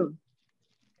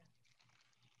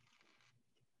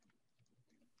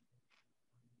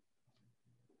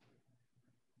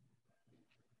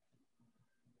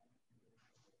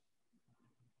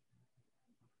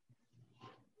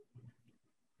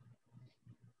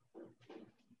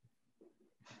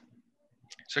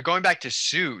 So going back to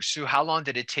Sue, how long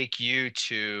did it take you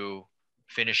to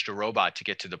finish the robot to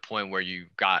get to the point where you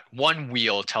got one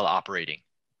wheel teleoperating?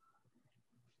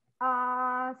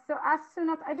 So as soon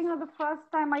as, I think the first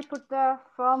time I put the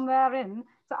firmware in,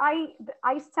 so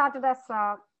I started as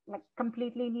like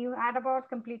completely new Hadabot,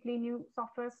 completely new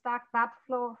software stack, that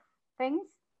flow of things.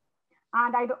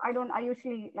 And I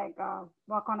usually like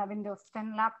work on a Windows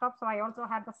 10 laptop. So I also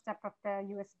had the step of the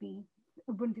USB,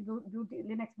 Ubuntu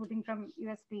Linux booting from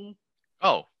USB.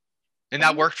 Oh, and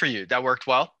that worked for you? That worked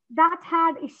well? That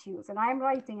had issues, and I'm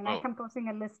writing and I'm composing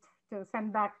a list to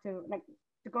send back to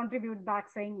contribute back,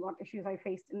 saying what issues I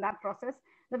faced in that process.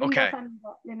 The Windows and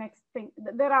the Linux thing,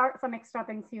 there are some extra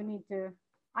things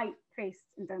I faced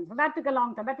in terms. So that took a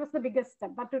long time. That was the biggest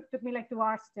step. That took me like 2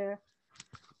 hours to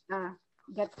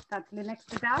get that Linux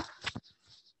set up.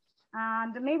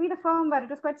 And maybe the firmware, it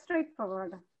was quite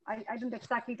straightforward. I didn't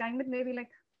exactly time it, maybe like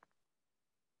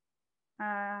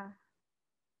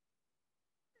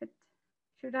it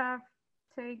should have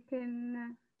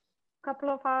taken a couple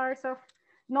of hours of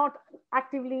not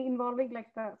actively involving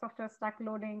like the software stack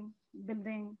loading,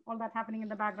 building, all that happening in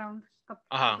the background. Couple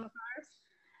of hours.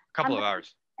 Couple of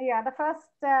hours. Yeah, the first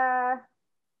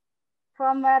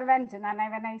firmware went in, and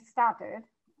when I started,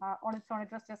 on its own,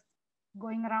 it was just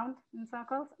going around in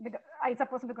circles. I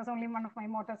suppose because only one of my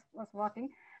motors was working.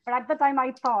 But at the time,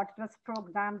 I thought it was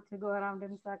programmed to go around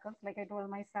in circles, like I told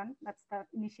my son. That's the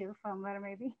initial firmware,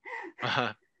 maybe.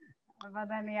 Uh-huh. But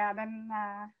then, yeah,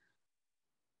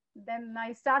 then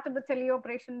I started the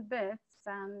teleoperation bits,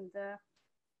 and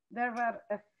there were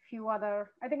a few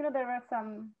other. I think there were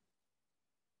some.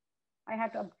 I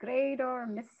had to upgrade or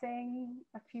missing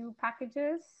a few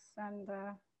packages, and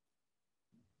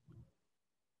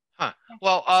Huh.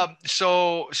 Well,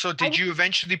 so did you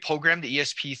eventually program the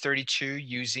ESP32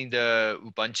 using the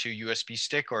Ubuntu USB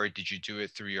stick, or did you do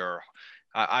it through your?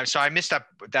 I'm sorry, I missed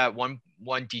that one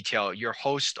detail. Your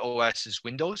host OS is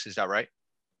Windows, is that right?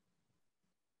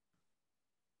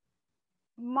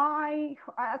 I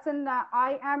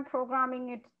am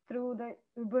programming it through the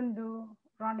Ubuntu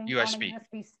running USB. on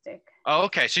a USB stick. Oh,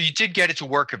 okay. So you did get it to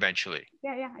work eventually.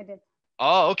 Yeah, I did.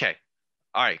 Oh, okay.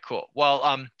 All right, cool.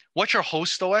 Well, what's your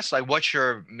host OS? Like, what's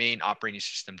your main operating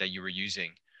system that you were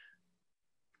using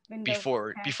Windows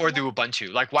before the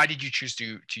Ubuntu? Like, why did you choose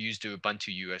to use the Ubuntu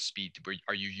USB?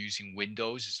 Are you using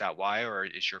Windows? Is that why, or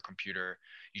is your computer,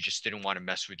 you just didn't want to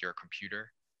mess with your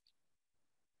computer?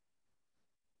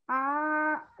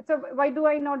 So why do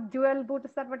I not dual boot?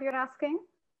 Is that what you're asking?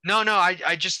 No,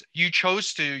 I just, you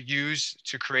chose to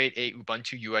create a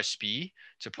Ubuntu USB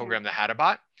to program the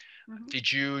Hadabot. Mm-hmm.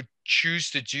 Did you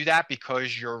choose to do that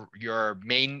because your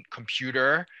main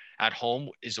computer at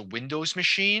home is a Windows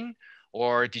machine,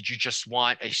 or did you just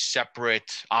want a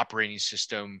separate operating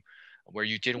system where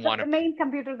you didn't want to? The main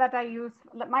computer that I use,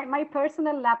 my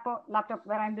personal laptop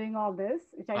where I'm doing all this,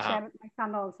 which I share with my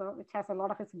son also, which has a lot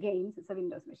of his games, it's a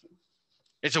Windows machine.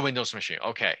 It's a Windows machine.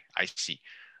 Okay, I see.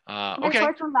 My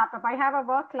personal laptop. I have a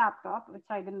work laptop, which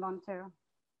I didn't want to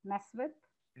mess with.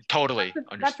 Totally.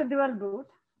 That's a dual boot.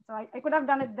 So I could have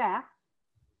done it there,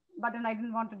 but then I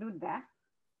didn't want to do it there.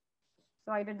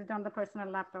 So I did it on the personal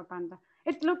laptop, and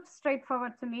it looked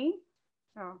straightforward to me.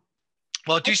 So.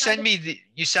 Well, do send me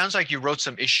you sounds like you wrote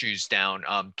some issues down.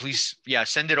 Please,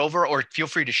 send it over, or feel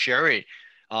free to share it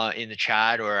in the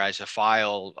chat or as a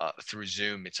file through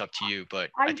Zoom. It's up to you, but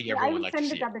I think everyone would like to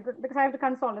see it. Because I have to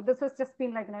console it. This was just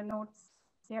been like notes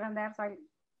here and there. So I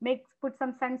put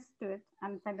some sense to it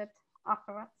and send it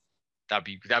afterwards.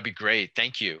 That'd be great.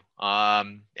 Thank you.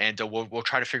 And we'll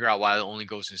try to figure out why it only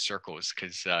goes in circles,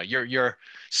 because you're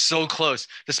so close.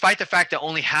 Despite the fact that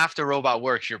only half the robot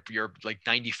works, you're like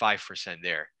 95%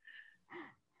 there.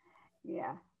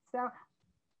 Yeah. So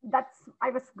I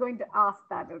was going to ask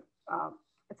that.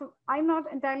 So I'm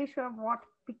not entirely sure what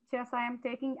pictures I am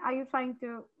taking. Are you trying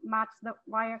to match the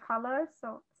wire colors?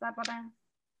 So is that what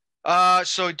I'm?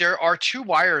 So there are two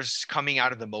wires coming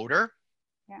out of the motor.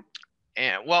 Yeah.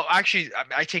 And well, actually,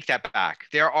 I take that back.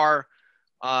 There are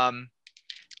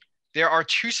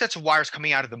two sets of wires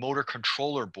coming out of the motor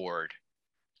controller board.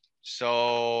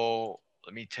 So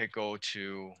let me go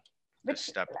to the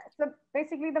step. So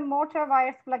basically, the motor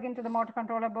wires plug into the motor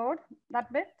controller board. That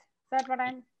bit. Is that what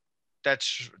I'm?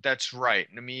 That's right.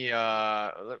 Let me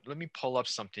pull up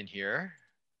something here.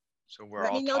 So we're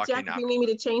all talking now. Let me know, Jack, if you need me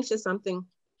to change to something.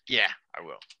 Yeah, I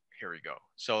will. Here we go.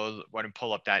 So why don't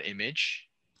pull up that image.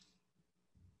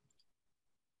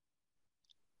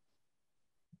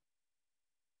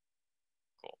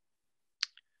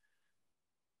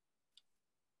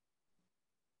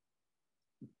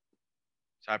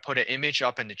 So I put an image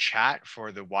up in the chat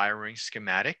for the wiring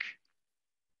schematic.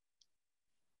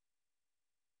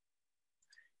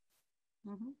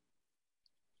 Mm-hmm.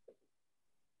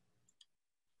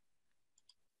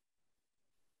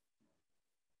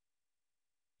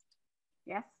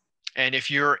 Yes. And if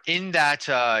you're in that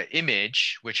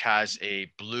image, which has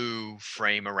a blue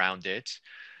frame around it,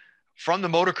 from the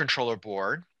motor controller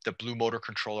board, the blue motor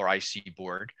controller IC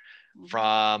board,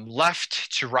 from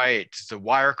left to right, the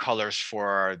wire colors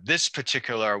for this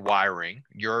particular wiring,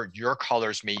 your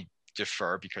colors may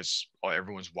differ because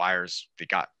everyone's wires,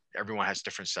 everyone has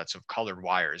different sets of colored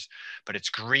wires, but it's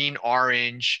green,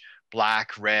 orange,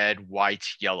 black, red, white,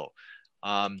 yellow.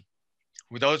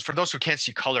 For those who can't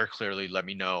see color clearly, let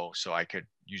me know so I could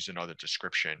use another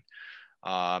description.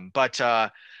 But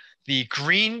the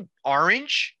green,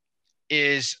 orange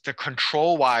is the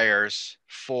control wires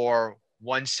for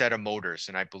one set of motors,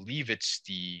 and I believe it's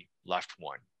the left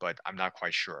one, but I'm not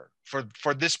quite sure.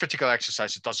 For this particular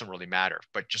exercise, it doesn't really matter.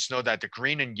 But just know that the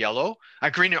green and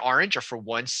orange are for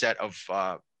one set of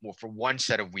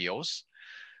wheels.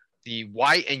 The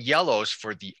white and yellows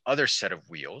for the other set of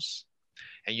wheels.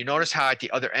 And you notice how at the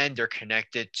other end they're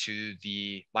connected to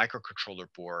the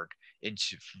microcontroller board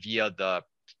via the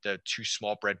two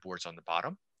small breadboards on the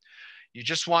bottom. You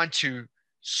just want to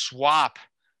swap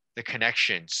the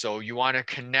connection. So you want to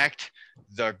connect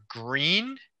the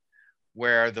green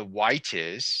where the white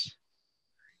is.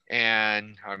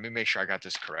 And let me make sure I got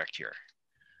this correct here.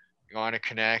 You want to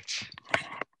connect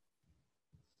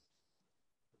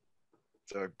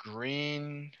the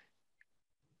green,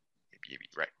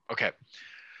 right? Okay.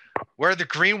 Where the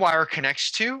green wire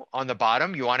connects to on the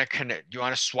bottom, you want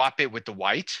to swap it with the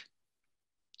white.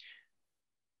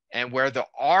 And where the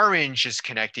orange is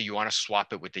connected, you want to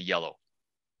swap it with the yellow.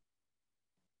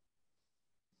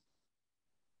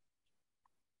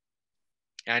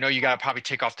 And I know you got to probably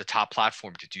take off the top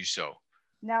platform to do so.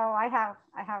 No, I have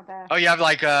the. Oh, you have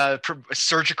like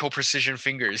surgical precision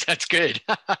fingers. That's good.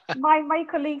 my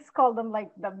colleagues call them like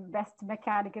the best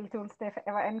mechanical tools they've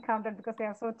ever encountered because they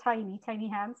are so tiny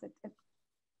hands. It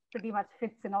pretty much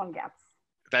fits in all gaps.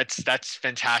 That's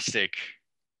fantastic.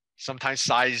 Sometimes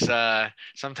size,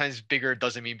 sometimes bigger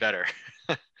doesn't mean better.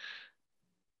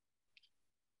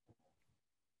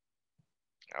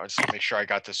 I'll just make sure I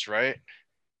got this right.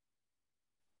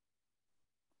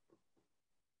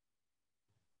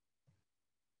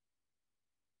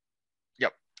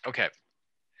 Yep, okay.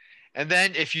 And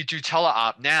then if you do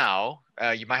teleop now,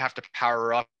 you might have to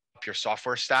power up your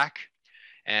software stack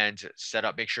and set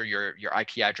up, make sure your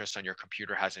IP address on your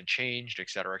computer hasn't changed,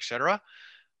 et cetera, et cetera.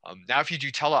 Now, if you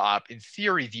do teleop, in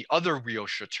theory, the other wheel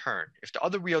should turn. If the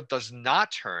other wheel does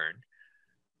not turn,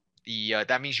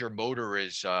 that means your motor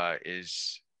is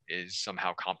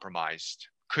somehow compromised.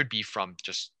 Could be from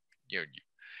just you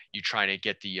trying to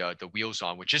get the wheels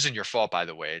on, which isn't your fault, by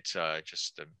the way. It's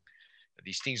just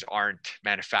these things aren't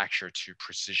manufactured to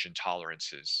precision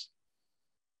tolerances.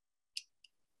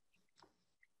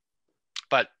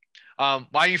 But why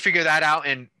don't you figure that out,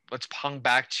 and let's ping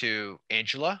back to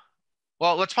Angela.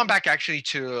 Well, let's ping back actually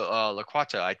to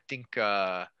Laquata. I think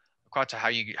Laquata, how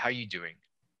you doing?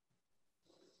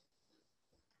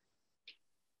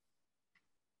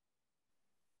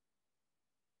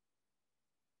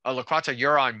 Laquata,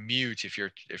 you're on mute if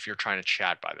you're trying to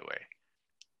chat, by the way.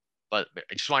 But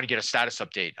I just want to get a status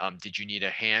update. Did you need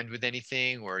a hand with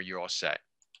anything, or you're all set?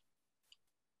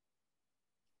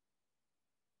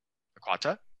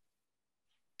 Laquata?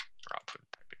 Or I'll type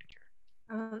it in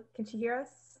here. Can she hear us?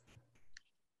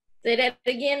 Say that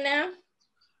again now.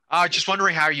 Just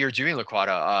wondering how you're doing,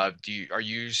 Laquata. Are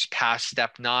you past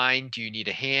step 9? Do you need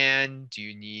a hand? Do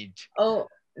you need? Oh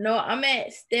no, I'm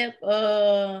at step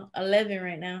 11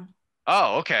 right now.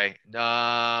 Oh, okay.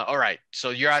 All right. So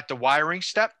you're at the wiring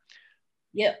step?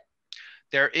 Yep.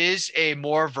 There is a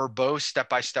more verbose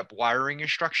step-by-step wiring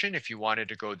instruction if you wanted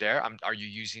to go there. Are you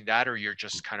using that, or you're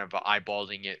just kind of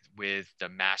eyeballing it with the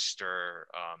master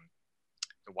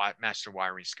master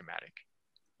wiring schematic?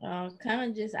 Kind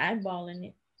of just eyeballing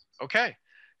it. Okay,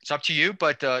 it's up to you,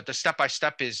 but the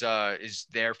step-by-step is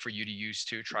there for you to use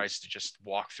too. Tries to just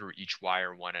walk through each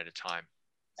wire one at a time.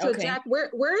 So okay. Jack,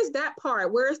 where is that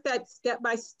part? Where is that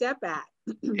step-by-step at?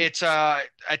 It's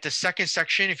at the second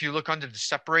section. If you look under the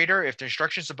separator, if the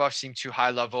instructions above seem too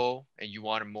high level and you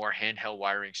want a more handheld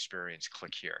wiring experience,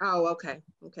 click here. Oh, okay.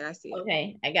 Okay, I see.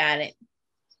 Okay, I got it.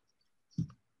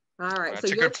 All right. That's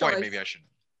so a good point. choice. Maybe I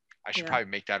should probably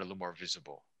make that a little more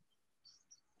visible.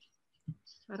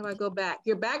 How do I go back?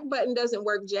 Your back button doesn't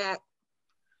work, Jack.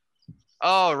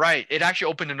 Oh, right. It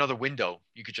actually opened another window.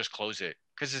 You could just close it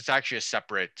because it's actually a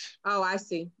separate. Oh, I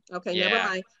see. Okay, Yeah. never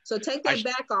mind. So take that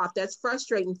back off. That's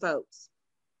frustrating, folks.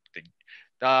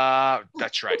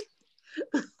 That's right.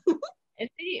 And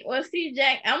see,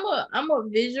 Jack, I'm a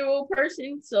visual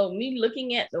person, so me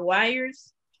looking at the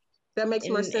wires. That makes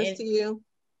more sense to you?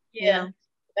 Yeah.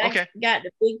 Okay. Got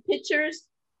the big pictures.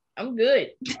 I'm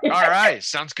good. All right.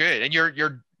 Sounds good. And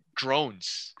your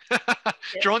drones.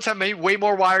 Drones have way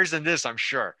more wires than this, I'm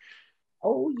sure.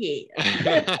 Oh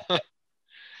yeah.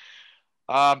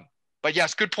 But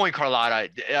yes, good point, Carlotta.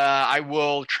 I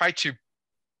will try to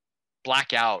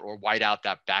black out or white out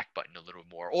that back button a little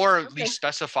more, or at least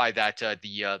specify that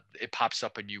it pops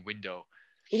up a new window.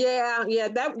 Yeah,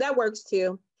 that works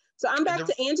too. So I'm back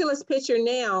to Angela's picture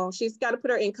now. She's got to put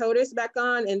her encoders back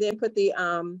on and then put the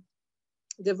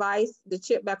the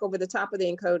chip back over the top of the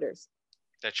encoders.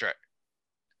 That's right.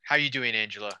 How you doing,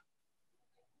 Angela?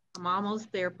 I'm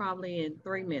almost there, probably in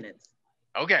 3 minutes.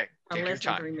 Okay, take your Less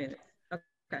than time. 3 minutes.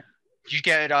 Okay. Did you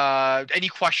get any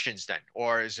questions then,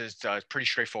 or is this pretty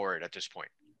straightforward at this point?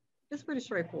 It's pretty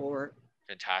straightforward.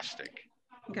 Fantastic.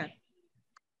 Okay.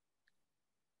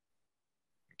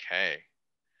 Okay.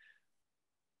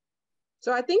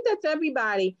 So I think that's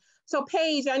everybody. So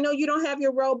Paige, I know you don't have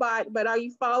your robot, but are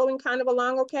you following kind of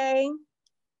along okay?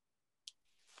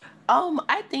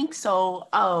 I think so.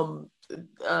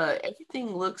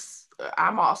 everything looks,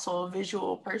 I'm also a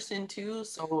visual person too,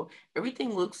 so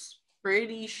everything looks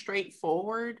pretty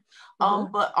straightforward.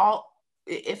 But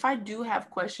if I do have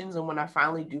questions, and when I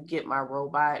finally do get my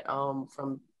robot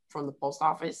from the post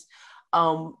office,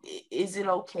 is it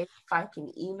okay if I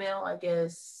can email, I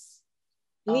guess?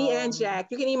 Me and Jack.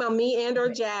 You can email me and or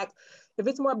Jack. If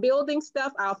it's more building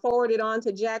stuff, I'll forward it on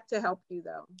to Jack to help you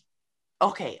though.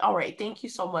 Okay, all right. Thank you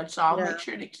so much. So I'll make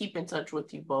sure to keep in touch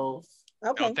with you both.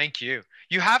 Okay. Oh, thank you.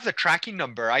 You have the tracking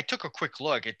number. I took a quick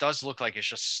look. It does look like it's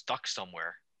just stuck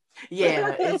somewhere.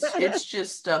 Yeah, it's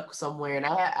just stuck somewhere, and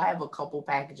I have a couple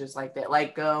packages like that.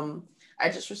 Like I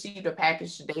just received a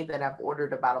package today that I've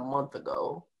ordered about a month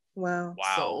ago. Wow.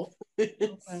 So,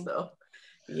 Okay. so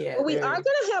yeah. Well, we are going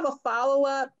to have a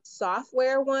follow-up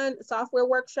software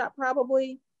workshop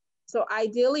probably. So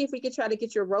ideally, if we could try to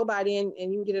get your robot in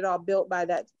and you can get it all built by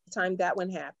that time that one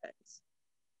happens.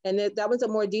 And that was a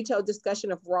more detailed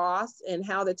discussion of ROS and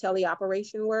how the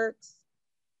teleoperation works.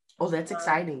 Oh, that's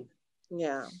exciting.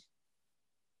 Yeah.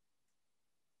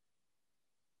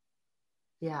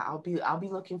 Yeah, I'll be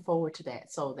looking forward to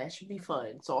that. So that should be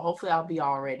fun. So hopefully I'll be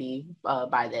all ready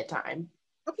by that time.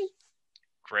 Okay.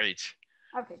 Great.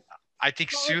 Okay. I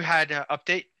think Sue had an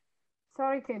update.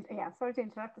 Sorry to interrupt.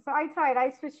 So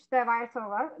I switched the wires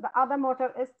over. The other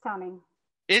motor is turning.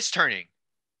 Is turning.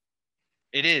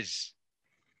 It is.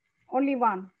 Only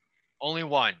one. Only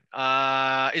one.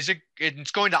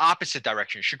 It's going the opposite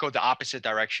direction. It should go the opposite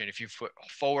direction. If you foot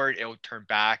forward, it'll turn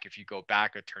back. If you go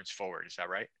back, it turns forward. Is that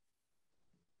right?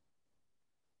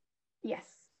 Yes.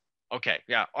 Okay.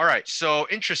 Yeah. All right. So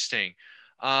interesting.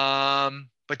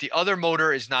 But the other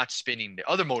motor is not spinning. The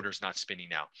other motor is not spinning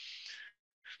now.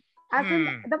 As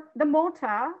in the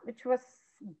motor, which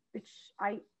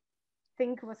I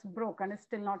think was broken, is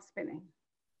still not spinning.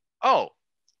 Oh,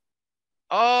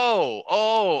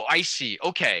 I see.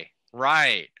 Okay.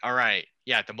 Right. All right.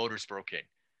 Yeah, the motor's broken.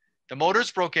 The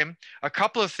motor's broken. A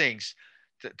couple of things.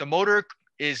 The motor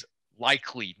is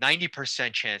likely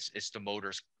 90% chance it's the motor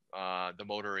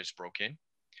is broken.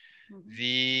 Mm-hmm.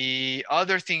 The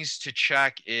other things to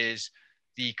check is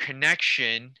the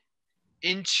connection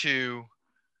into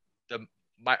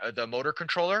the motor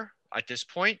controller at this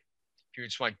point. You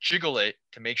just want to jiggle it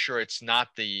to make sure it's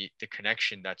not the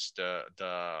connection that's the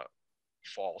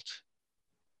fault.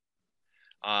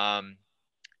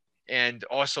 And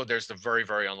also there's the very,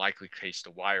 very unlikely case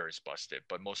the wire is busted,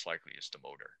 but most likely it's the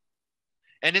motor.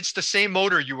 And it's the same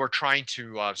motor you were trying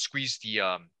to squeeze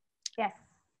the... Yes.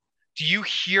 Do you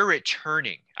hear it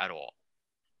turning at all?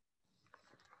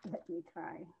 Let me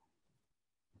try.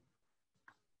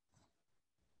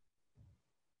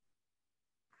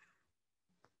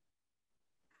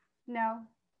 No.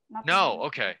 No,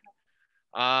 okay.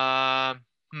 Well,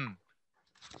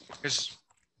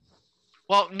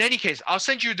 in any case, I'll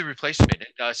send you the replacement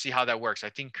and see how that works. I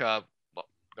think, can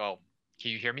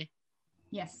you hear me?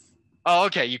 Yes. Oh,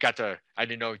 okay. You got I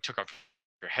didn't know you took off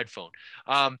your headphone.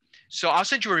 So I'll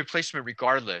send you a replacement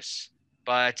regardless,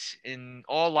 but in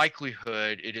all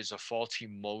likelihood, it is a faulty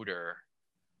motor.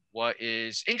 What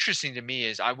is interesting to me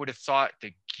is I would have thought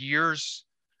the gears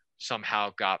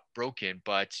somehow got broken,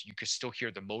 but you could still hear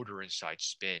the motor inside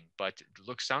spin. But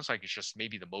it sounds like it's just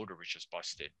maybe the motor was just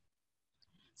busted.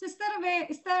 So is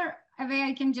there a way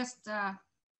I can just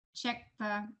check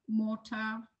the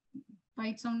motor by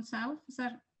its own self?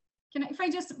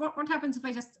 What happens if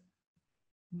I just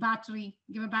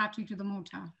give a battery to the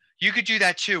motor? You could do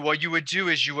that too. What you would do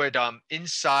is you would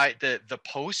inside the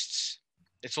posts,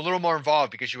 it's a little more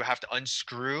involved because you would have to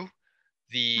unscrew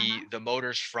the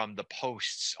motors from the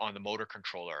posts on the motor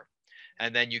controller.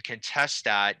 And then you can test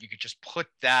that. You could just put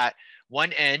that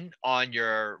one end on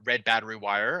your red battery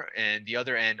wire and the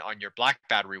other end on your black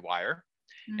battery wire,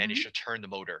 and it should turn the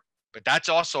motor. But that's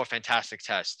also a fantastic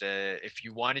test. If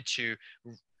you wanted to,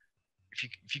 if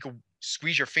you could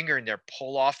squeeze your finger in there,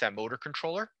 pull off that motor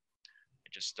controller,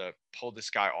 and just pull this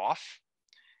guy off,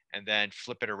 and then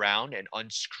flip it around and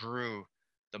unscrew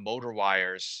the motor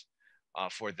wires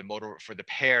for the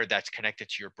pair that's connected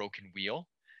to your broken wheel,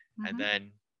 and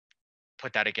then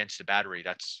put that against the battery.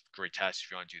 That's a great test if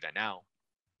you want to do that now.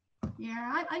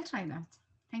 Yeah, I'll try that.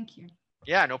 Thank you.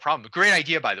 Yeah, no problem. Great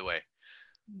idea, by the way.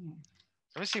 Yeah.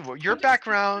 Let me see what your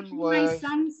background was. My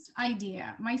son's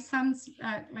idea. My son's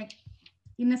like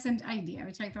innocent idea,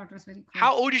 which I thought was very cool.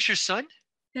 How old is your son?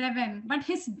 7. But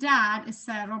his dad is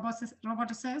a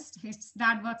roboticist. His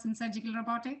dad works in surgical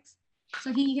robotics.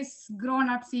 So he has grown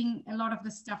up seeing a lot of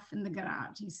the stuff in the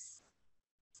garage.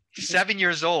 He's 7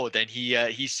 years old, and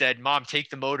he said, "Mom, take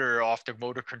the motor off the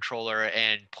motor controller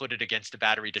and put it against the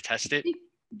battery to test it."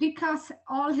 because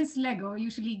all his Lego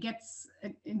usually gets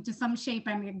into some shape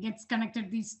and it gets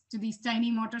connected to these tiny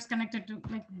motors connected to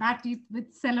like batteries with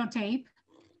sellotape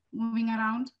moving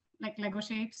around like Lego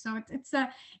shape. So it's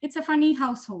a funny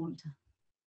household.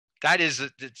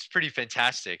 It's pretty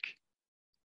fantastic.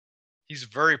 He's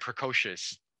very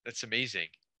precocious. That's amazing.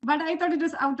 But I thought it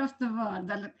was out of the world.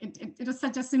 That it was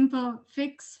such a simple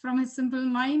fix from his simple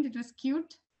mind. It was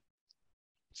cute.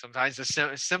 Sometimes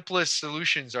the simplest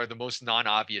solutions are the most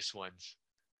non-obvious ones.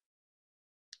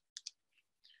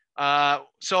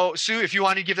 So Sue, if you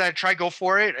want to give that a try, go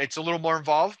for it. It's a little more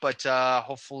involved, but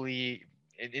hopefully,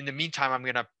 in the meantime, I'm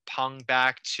gonna ping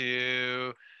back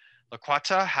to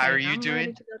Laquata. How are you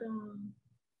doing?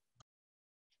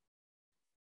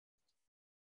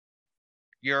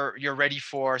 You're ready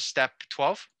for step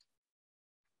 12?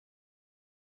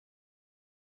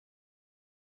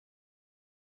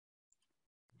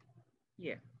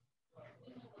 Yeah.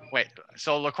 Wait,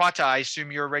 so Laquata, I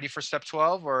assume you're ready for step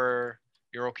 12 or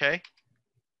you're okay?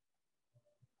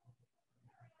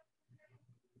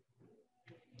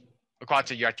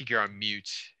 Laquata, I think you're on mute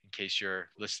in case you're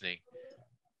listening.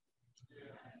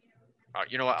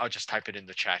 You know what? I'll just type it in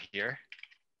the chat here.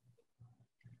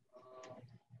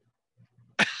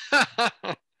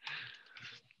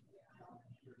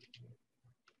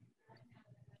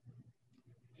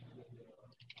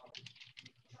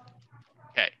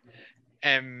 Okay.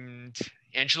 And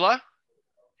Angela,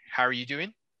 how are you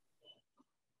doing?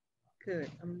 Good.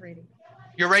 I'm ready.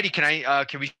 You're ready.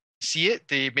 Can we see it?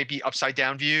 The maybe upside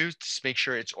down view to make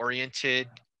sure it's oriented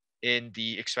in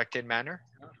the expected manner?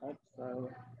 I hope so.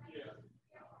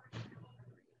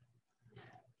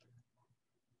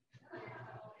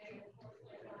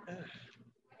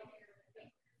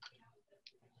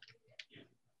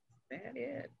 Is that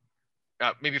it?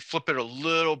 Maybe flip it a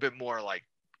little bit more like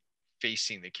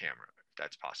facing the camera, if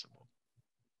that's possible.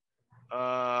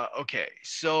 Okay,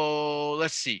 so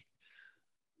let's see.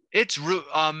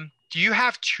 Do you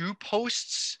have 2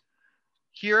 posts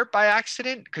here by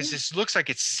accident? Because this looks like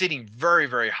it's sitting very,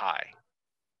 very high.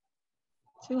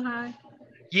 Too high?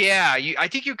 Yeah, I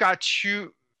think you got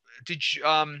 2. Did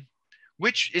you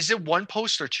which is it, 1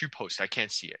 post or 2 posts? I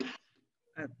can't see it.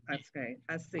 Okay,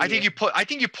 I see. I think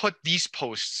you put these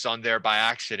posts on there by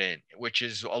accident, which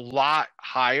is a lot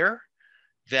higher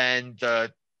than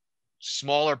the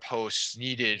smaller posts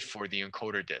needed for the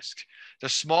encoder disk. The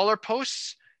smaller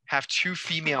posts have 2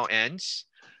 female ends.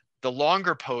 The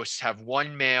longer posts have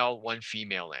 1 male, 1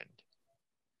 female end.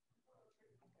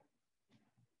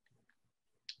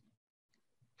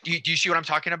 Do you see what I'm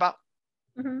talking about?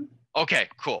 Mm-hmm. Okay,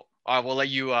 cool. We'll let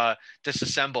you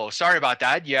disassemble. Sorry about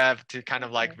that. You have to kind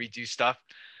of like redo stuff.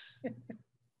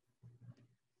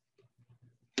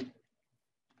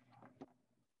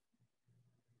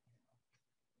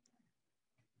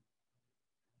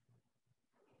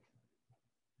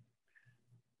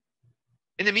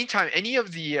 In the meantime, any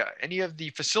of the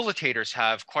facilitators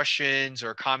have questions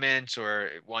or comments or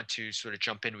want to sort of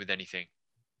jump in with anything?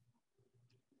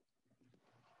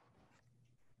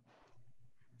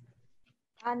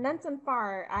 None so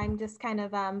far. I'm just kind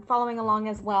of following along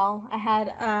as well. I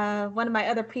had one of my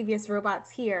other previous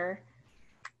robots here.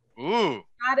 Ooh.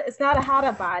 It's not a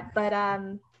Hadabot, but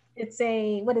it's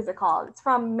a, what is it called? It's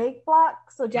from MakeBlock.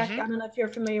 So Jack, I don't know if you're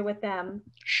familiar with them.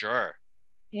 Sure.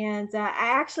 And I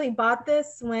actually bought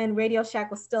this when Radio Shack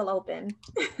was still open.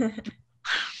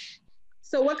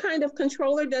 So what kind of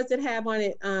controller does it have on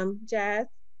it, Jazz?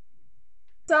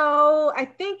 So I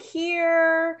think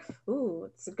here, ooh,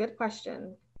 it's a good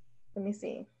question. Let me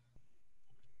see.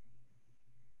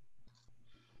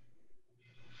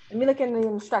 Let me look in the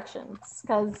instructions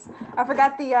because I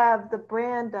forgot the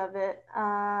brand of it.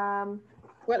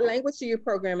 What language do you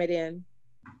program it in?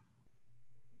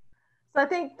 So I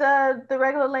think the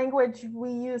regular language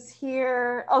we use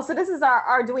here. Oh, so this is our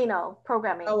Arduino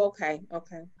programming. Oh, okay,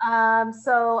 okay.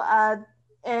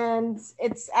 And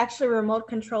it's actually remote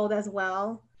controlled as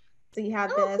well. So you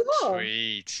have this. Cool.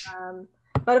 Sweet.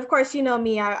 But of course, you know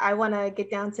me, I want to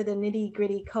get down to the nitty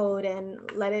gritty code and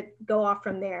let it go off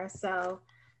from there. So,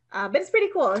 but it's pretty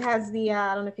cool. It has the,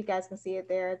 I don't know if you guys can see it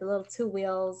there, the little 2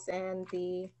 wheels and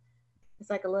it's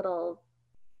like a little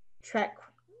Trek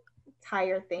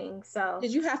tire thing. So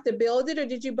did you have to build it or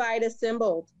did you buy it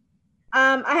assembled?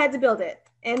 I had to build it,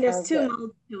 and there's 2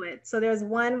 modes to it. So there's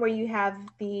one where you have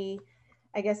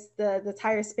I guess the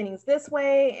tire spinnings this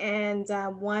way, and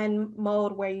one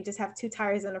mode where you just have 2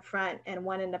 tires in the front and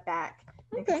 1 in the back.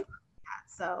 Okay.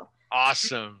 So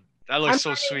awesome. That looks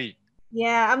so sweet.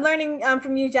 Yeah, I'm learning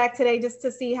from you, Jack, today just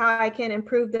to see how I can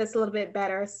improve this a little bit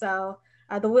better. So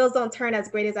the wheels don't turn as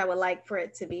great as I would like for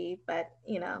it to be, but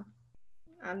you know,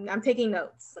 I'm taking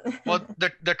notes. Well,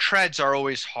 the treads are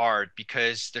always hard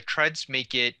because the treads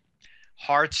make it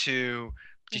hard to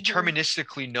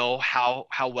deterministically know how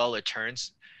well it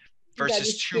turns You got your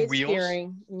versus two skid wheels.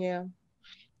 steering. Yeah.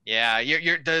 Yeah,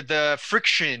 the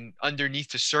friction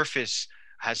underneath the surface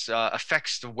has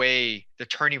affects the way the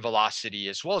turning velocity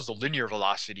as well as the linear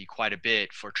velocity quite a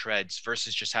bit for treads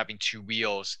versus just having two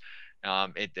wheels.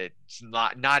 It's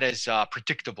not as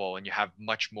predictable, and you have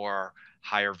much more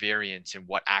higher variance in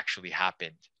what actually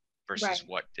happened versus Right.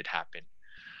 what did happen.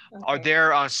 Okay. Are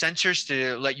there sensors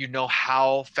to let you know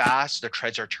how fast the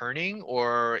treads are turning,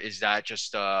 or is that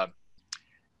just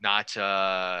not?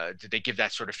 Did they give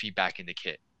that sort of feedback in the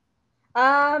kit?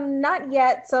 Not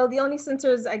yet. So the only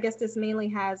sensors I guess this mainly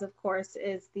has, of course,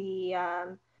 is the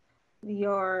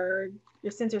your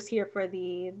sensors here for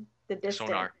the distance.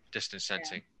 Sonar, distance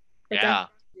sensing. Yeah.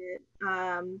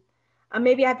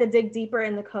 Maybe I have to dig deeper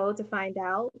in the code to find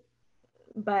out.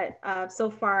 But so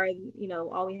far, you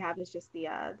know, all we have is just the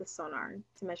sonar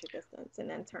to measure distance and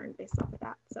then turn based off of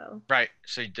that. So right.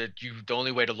 So the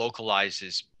only way to localize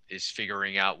is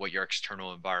figuring out what your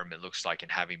external environment looks like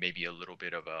and having maybe a little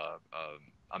bit of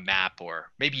a map,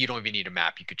 or maybe you don't even need a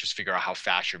map. You could just figure out how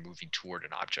fast you're moving toward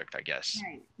an object, I guess.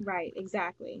 Right.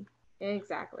 Exactly.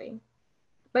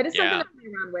 But it's something to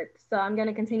play around with. So I'm going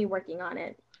to continue working on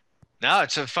it. No,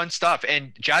 it's a fun stuff.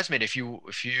 And Jasmine, if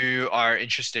you are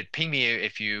interested, ping me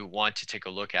if you want to take a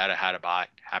look at a Hadabot.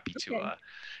 Happy to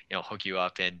hook you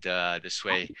up. And this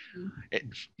way,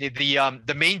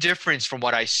 the main difference from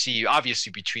what I see,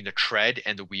 obviously between the tread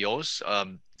and the wheels,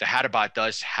 the Hadabot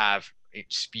does have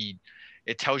speed.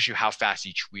 It tells you how fast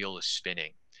each wheel is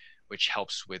spinning, which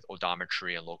helps with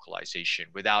odometry and localization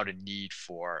without a need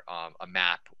for a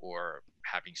map or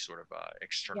having sort of an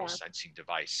external sensing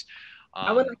device.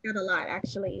 I would like that a lot,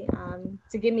 actually,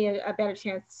 to give me a better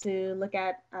chance to look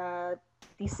at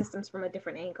these systems from a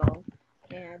different angle.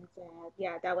 And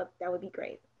that would be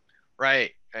great.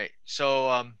 Right.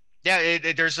 So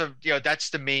there's that's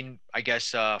the main, I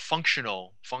guess,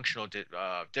 functional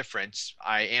difference.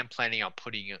 I am planning on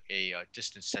putting a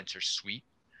distance sensor suite.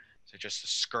 So just a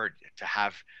skirt to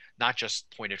have not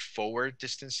just pointed forward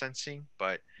distance sensing,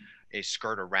 but a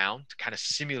skirt around to kind of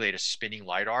simulate a spinning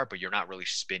LiDAR, but you're not really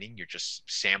spinning. You're just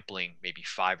sampling maybe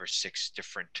 5 or 6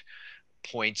 different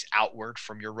points outward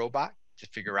from your robot to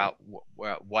figure out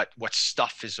what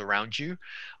stuff is around you.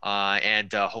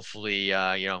 And hopefully,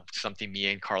 something me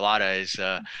and Carlotta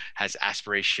has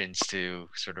aspirations to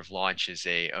sort of launch as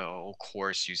a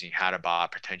course using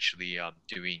Hadabot, potentially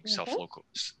doing self-local,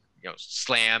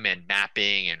 SLAM and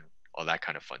mapping and all that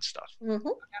kind of fun stuff. That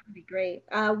would be great.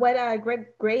 What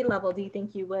grade level do you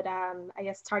think you would, I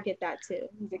guess, target that to?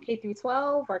 Is it K through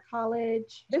 12 or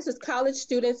college? This is college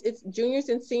students. It's juniors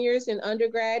and seniors in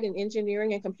undergrad in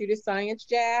engineering and computer science,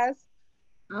 Jazz.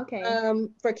 Okay.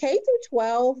 For K through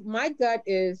 12, my gut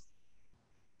is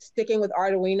sticking with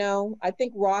Arduino. I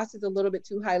think ROS is a little bit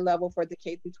too high level for the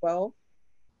K through 12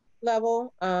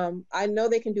 level. I know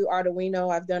they can do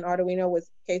Arduino. I've done Arduino with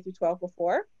K through 12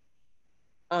 before.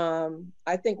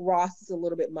 I think ROS is a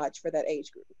little bit much for that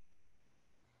age group.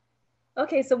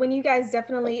 Okay, so when you guys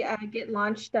definitely get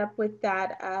launched up with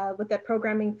that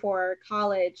programming for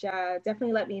college,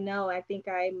 definitely let me know. I think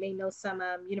I may know some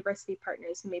university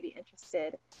partners who may be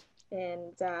interested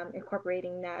in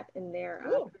incorporating that in their.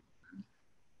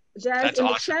 Jazz, that's in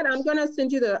awesome. the chat, I'm gonna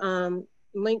send you the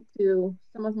link to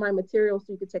some of my materials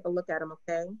so you can take a look at them.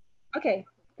 Okay. Okay,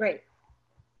 great.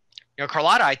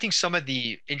 Carlotta, I think some of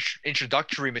the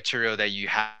introductory material that you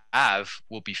have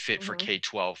will be fit for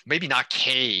K-12. Maybe not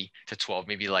K to 12,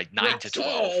 maybe like 9 to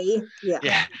 12. K.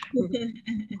 Yeah.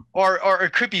 or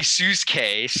it could be Sue's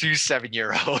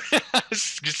 7-year-old.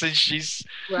 Since she's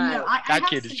No, that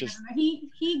kid is just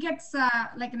he gets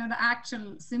like the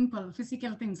actual simple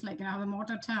physical things like how the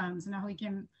motor turns, how he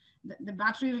can the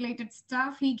battery related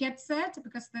stuff he gets it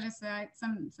because there is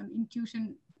some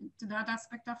intuition to that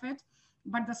aspect of it.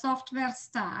 But the software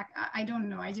stack, I don't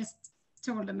know. I just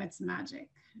told him it's magic.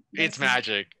 It's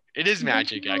magic. It is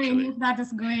magic, actually. If that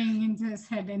is going into his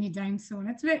head anytime soon.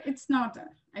 It's not.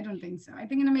 I don't think so. I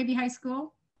think maybe high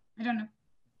school. I don't know.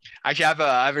 Actually,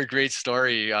 I have a great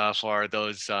story for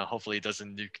those. Hopefully, it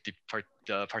doesn't nuke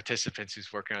the participants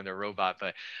who's working on their robot.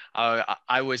 But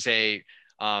I was a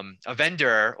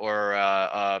vendor or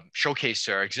a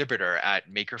showcaser, exhibitor at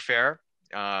Maker Faire.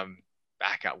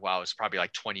 Back at, it was probably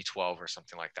like 2012 or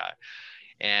something like that.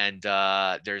 And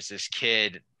there's this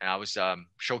kid, and I was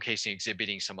showcasing,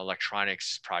 exhibiting some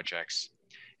electronics projects.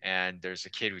 And there's a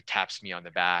kid who taps me on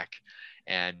the back,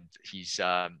 and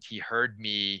he heard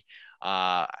me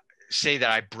say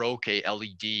that I broke a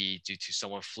LED due to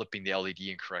someone flipping the LED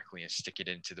incorrectly and stick it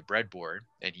into the breadboard.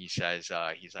 And he says,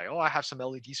 he's like, oh, I have some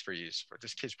LEDs for you.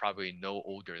 This kid's probably no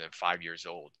older than 5 years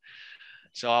old.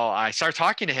 So I start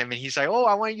talking to him and he's like, oh,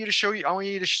 I want you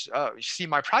to see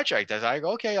my project. I was like,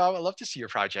 okay, I would love to see your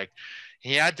project.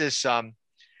 He had this,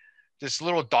 this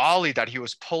little dolly that he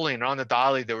was pulling, and on the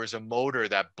dolly, there was a motor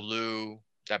that blew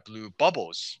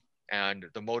bubbles, and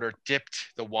the motor dipped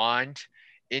the wand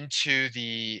into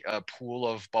the pool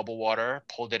of bubble water,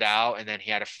 pulled it out, and then he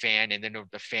had a fan, and then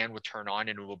the fan would turn on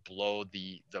and it would blow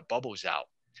the bubbles out.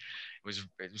 It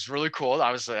was really cool.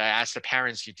 I asked the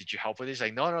parents, did you help with this?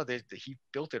 Like, no, he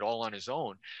built it all on his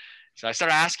own. So I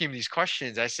started asking him these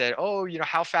questions. I said, oh,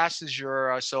 how fast is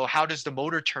your, so how does the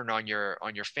motor turn on your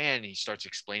fan? And he starts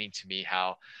explaining to me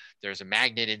how there's a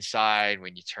magnet inside.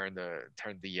 When you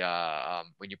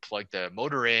when you plug the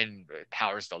motor in, it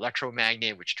powers the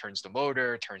electromagnet, which turns the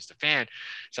motor, turns the fan.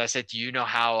 So I said, do you know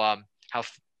how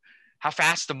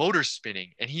fast the motor's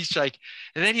spinning? And he's like,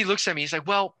 and then he looks at me, he's like,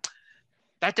 well,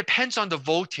 that depends on the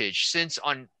voltage. Since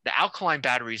on the alkaline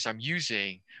batteries I'm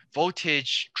using,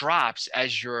 voltage drops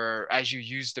as you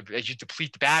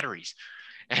deplete the batteries.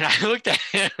 And I looked at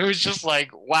him, it was just like,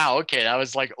 wow, okay, that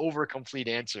was like over a complete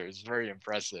answer. It's very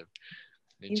impressive.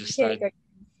 You just get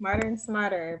smarter and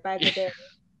smarter by the day.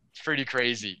 It's pretty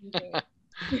crazy.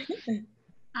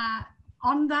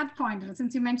 On that point,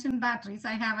 since you mentioned batteries,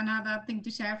 I have another thing to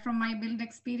share from my build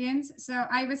experience. So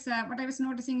what I was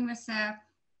noticing was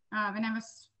when I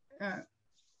was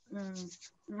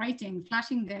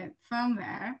flashing the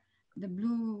firmware, the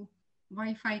blue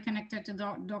Wi-Fi connected to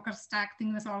the Docker stack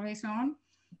thing was always on.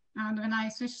 And when I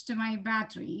switched to my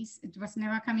batteries, it was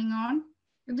never coming on.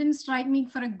 It didn't strike me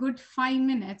for a good 5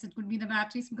 minutes. It could be the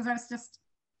batteries because I was just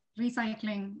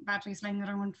recycling batteries lying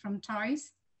around from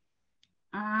toys.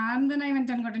 And then I went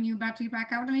and got a new battery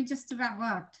pack out and it just about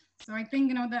worked. So I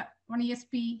think, the one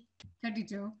ESP32,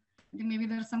 I think maybe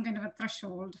there's some kind of a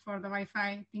threshold for the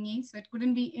Wi-Fi thingy. So it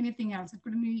couldn't be anything else. It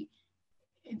couldn't be,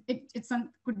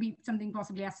 could be something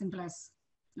possibly as simple as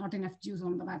not enough juice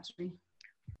on the battery.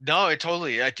 No, it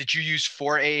totally. Did you use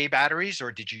 4 AA batteries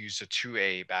or did you use a 2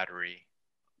 AA battery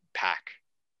pack?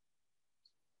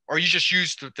 Or you just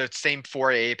used the same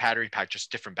 4 AA battery pack,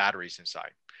 just different batteries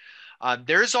inside?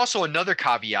 There is also another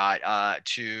caveat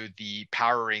to the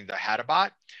powering the Hadabot.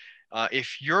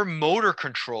 If your motor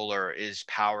controller is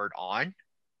powered on,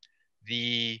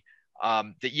 the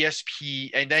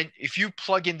ESP, and then if you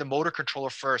plug in the motor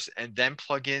controller first and then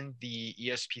plug in the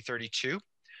ESP32,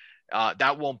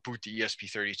 that won't boot the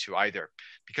ESP32 either,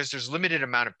 because there's limited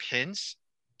amount of pins.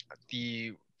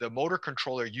 The motor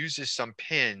controller uses some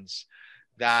pins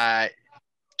that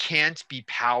can't be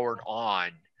powered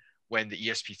on when the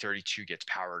ESP32 gets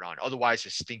powered on. Otherwise,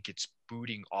 this thing gets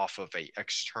booting off of an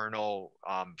external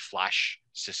flash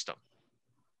system.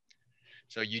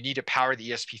 So you need to power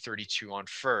the ESP32 on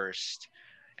first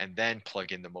and then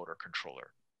plug in the motor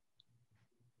controller.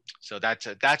 So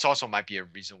that's also might be a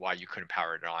reason why you couldn't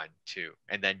power it on too.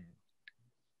 And then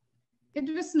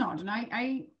it was not, and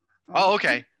I oh,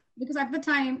 okay. Because at the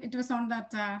time it was on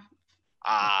that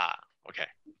okay.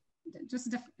 It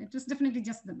was definitely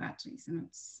just the batteries, and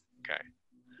it's okay.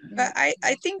 But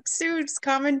I think Sue's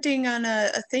commenting on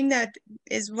a thing that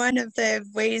is one of the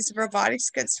ways robotics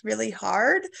gets really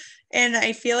hard. And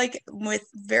I feel like with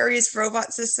various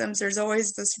robot systems, there's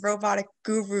always this robotic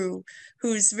guru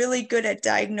who's really good at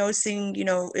diagnosing,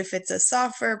 if it's a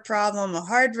software problem, a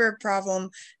hardware problem,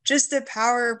 just a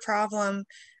power problem,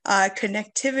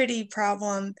 connectivity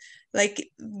problem.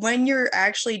 Like when you're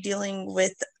actually dealing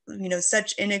with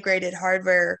such integrated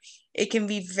hardware, it can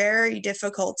be very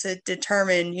difficult to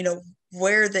determine,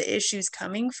 where the issue's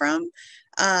coming from.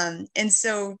 And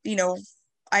so,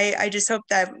 I just hope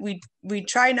that we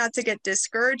try not to get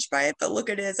discouraged by it, but look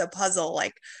at it as a puzzle.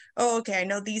 Like, oh, okay, I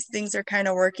know these things are kind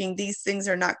of working, these things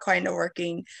are not kind of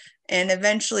working. And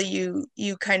eventually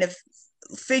you kind of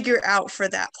figure out for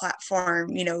that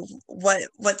platform,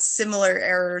 what similar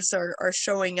errors are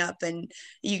showing up, and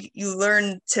you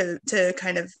learn to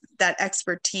kind of that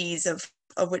expertise of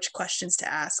which questions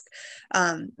to ask.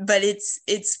 But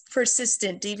it's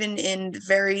persistent, even in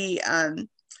very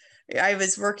I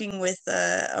was working with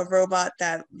a robot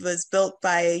that was built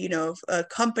by, a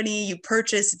company you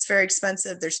purchase. It's very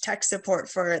expensive. There's tech support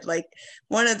for it, like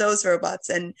one of those robots.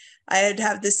 And I had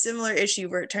have this similar issue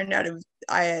where it turned out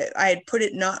I had put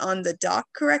it not on the dock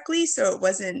correctly, so it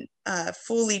wasn't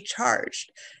fully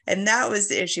charged. And that was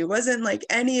the issue. It wasn't like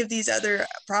any of these other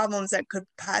problems that could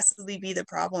possibly be the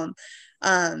problem.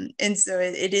 And so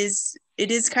it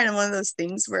is kind of one of those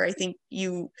things where I think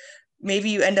maybe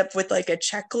you end up with like a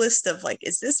checklist of like,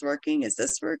 is this working? Is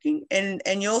this working? And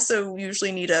you also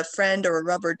usually need a friend or a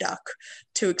rubber duck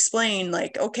to explain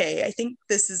like, okay, I think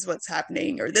this is what's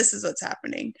happening, or this is what's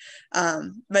happening.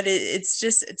 But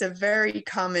it's a very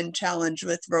common challenge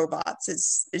with robots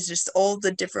is just all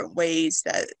the different ways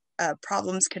that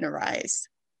problems can arise.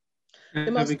 The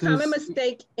most common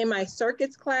mistake in my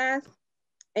circuits class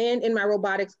and in my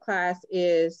robotics class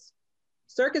is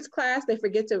circuits class, they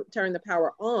forget to turn the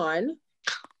power on.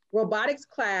 Robotics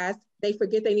class, they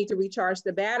forget they need to recharge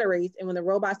the batteries. And when the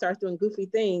robot starts doing goofy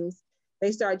things,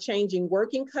 they start changing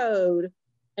working code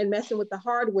and messing with the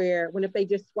hardware, when if they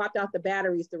just swapped out the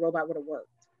batteries, the robot would have worked.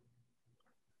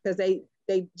 Because they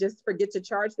just forget to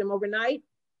charge them overnight.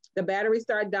 The batteries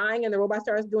start dying and the robot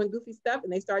starts doing goofy stuff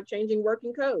and they start changing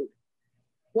working code.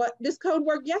 Well, this code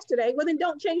worked yesterday. Well, then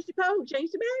don't change the code,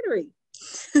 change the battery.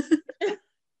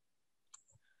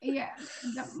 Yeah,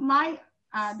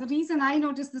 the reason I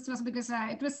noticed this was because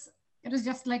it was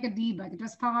just like a debug. It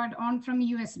was powered on from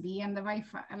USB, and the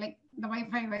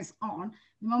Wi-Fi was on.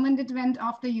 The moment it went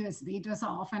off the USB, it was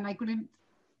off, and I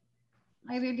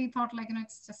really thought like,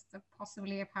 it's just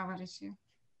possibly a power issue.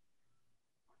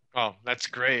 Oh, that's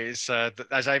great. It's,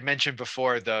 as I mentioned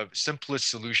before, the simplest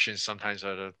solutions sometimes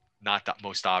are not the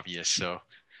most obvious. So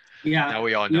yeah, now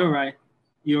we all know.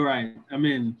 You're right. I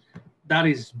mean, that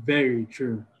is very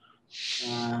true.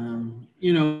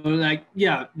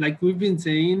 Like we've been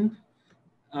saying,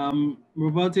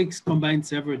 robotics combines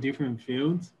several different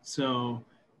fields. So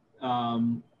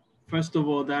first of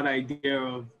all, that idea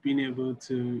of being able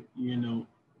to,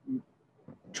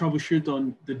 troubleshoot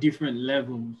on the different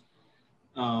levels.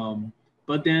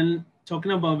 But then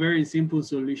talking about very simple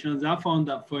solutions, I found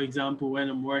that, for example, when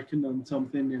I'm working on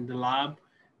something in the lab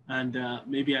and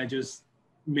maybe I just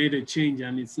made a change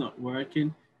and it's not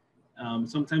working,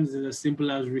 sometimes it's as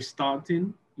simple as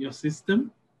restarting your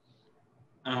system.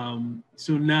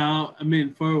 So now, I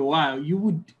mean, for a while,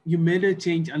 you made a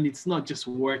change and it's not just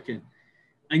working.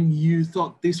 And you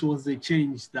thought this was the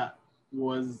change that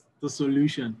was the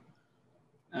solution.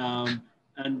 And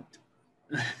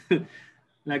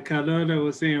like Carlotta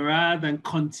was saying, rather than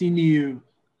continue,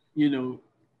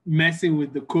 messing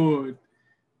with the code,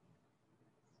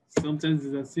 sometimes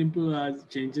it's as simple as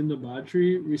changing the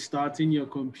battery, restarting your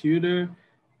computer,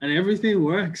 and everything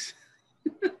works.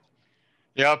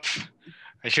 Yep.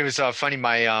 Actually, it was funny.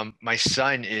 My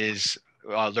son is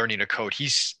learning to code.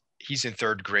 He's in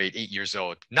third grade, 8 years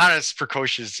old. Not as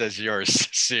precocious as yours,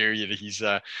 Siri. He's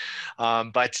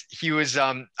but he was.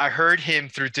 I heard him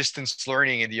through distance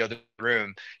learning in the other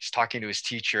room. He's talking to his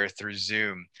teacher through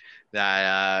Zoom.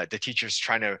 That the teacher's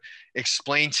trying to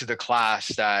explain to the class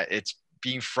that it's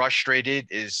being frustrated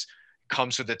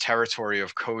comes with the territory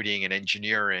of coding and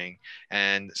engineering,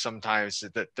 and sometimes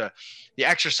the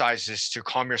exercise is to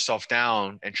calm yourself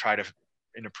down and try to,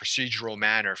 in a procedural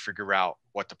manner, figure out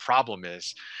what the problem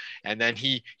is. And then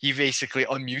he basically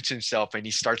unmutes himself and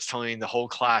he starts telling the whole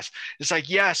class, it's like,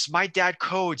 yes, my dad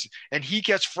codes and he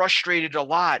gets frustrated a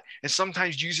lot and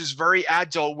sometimes uses very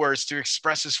adult words to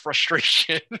express his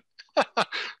frustration.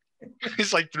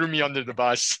 He's like, threw me under the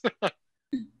bus.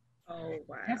 Oh,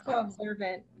 wow. That's so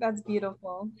observant. That's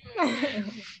beautiful.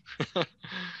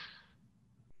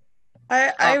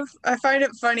 I find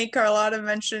it funny, Carlotta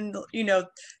mentioned,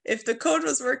 if the code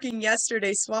was working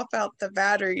yesterday, swap out the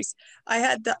batteries. I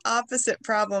had the opposite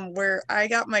problem where I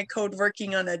got my code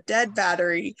working on a dead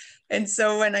battery. And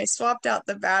so when I swapped out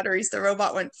the batteries, the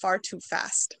robot went far too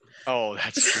fast. Oh,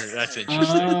 that's true. That's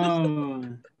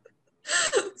interesting.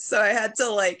 So I had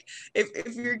to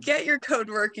if you get your code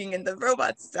working and the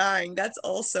robot's dying, that's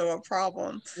also a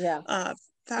problem. Yeah.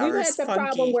 We've had the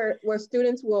problem where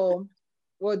students will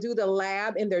do the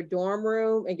lab in their dorm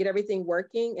room and get everything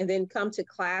working and then come to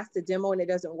class to demo and it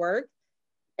doesn't work.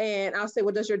 And I'll say,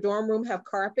 well, does your dorm room have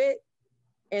carpet?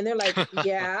 And they're like,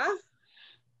 yeah.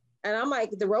 And I'm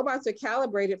like, the robots are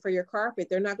calibrated for your carpet.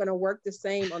 They're not going to work the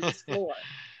same on this floor,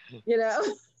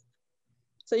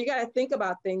 So you got to think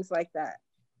about things like that.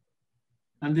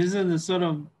 And these are the sort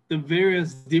of the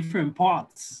various different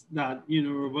parts that,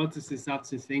 roboticists have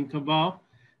to think about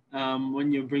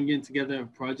when you're bringing together a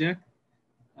project.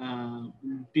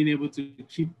 Being able to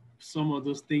keep some of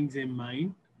those things in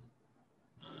mind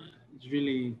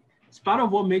it's part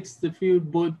of what makes the field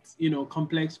both,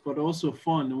 complex, but also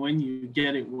fun when you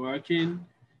get it working.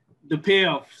 The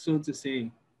payoff, so to say,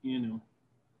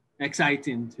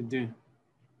 exciting to do.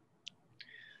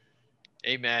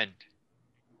 Amen.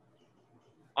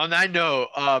 On that note,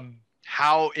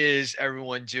 how is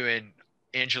everyone doing?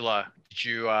 Angela, did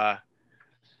you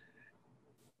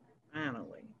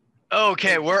Finally.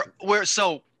 Okay, we're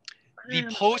so the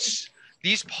posts,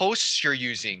 these posts you're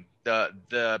using,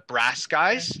 the brass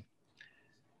guys,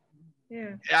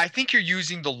 Yeah. I think you're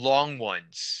using the long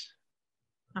ones.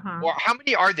 Uh-huh. Or how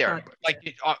many are there?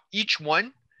 Like each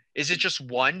one, is it just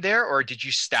one there, or did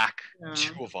you stack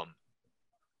two of them?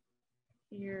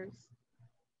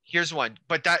 Here's one,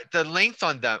 but the length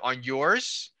on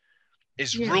yours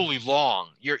is really long.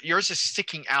 Yours is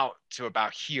sticking out to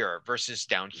about here versus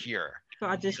down here. So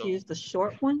I just use the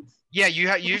short ones? Yeah, you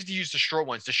have to use the short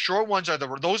ones. The short ones are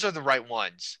those are the right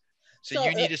ones. So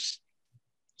you need to.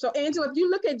 So Angela, if you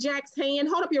look at Jack's hand,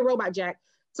 hold up your robot, Jack.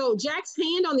 So Jack's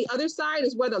hand on the other side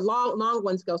is where the long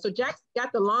ones go. So Jack's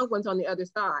got the long ones on the other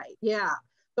side. Yeah.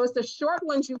 So it's the short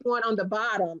ones you want on the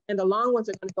bottom, and the long ones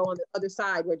are going to go on the other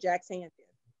side where Jack's hand is.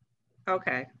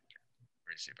 Okay. Let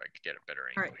me see if I can get a better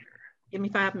angle here. Give me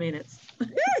 5 minutes. We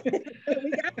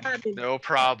got 5 minutes. No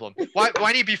problem.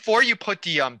 Why before you put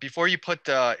the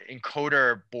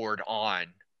encoder board on,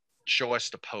 show us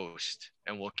the post,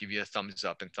 and we'll give you a thumbs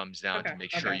up and thumbs down to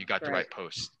make sure you got the right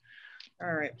post.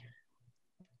 All right.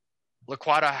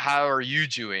 Laquata, how are you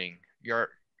doing?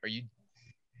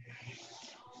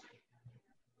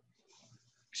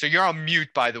 So you're on mute,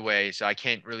 by the way, so I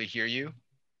can't really hear you.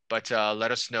 But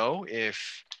let us know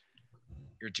if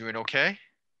you're doing okay.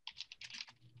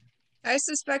 I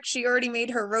suspect she already made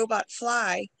her robot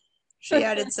fly. She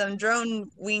added some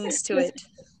drone wings to it.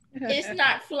 It's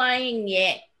not flying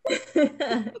yet.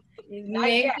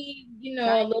 Maybe,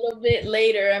 a little bit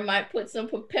later, I might put some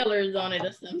propellers on it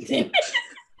or something.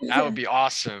 That would be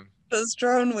awesome. Those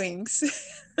drone wings.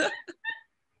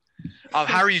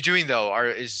 How are you doing though?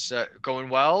 Is going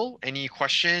well? Any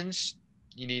questions?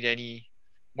 You need any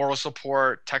moral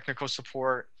support, technical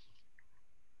support?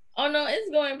 Oh no, it's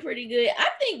going pretty good. I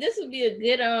think this would be a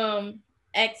good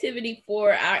activity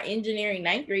for our engineering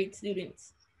 9th grade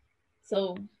students.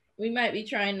 So we might be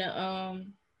trying to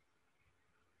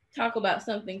talk about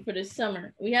something for this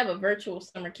summer. We have a virtual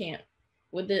summer camp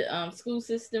with the school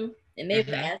system, and they've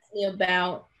asked me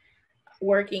about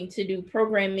working to do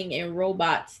programming and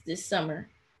robots this summer.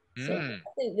 So I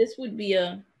think this would be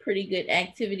a pretty good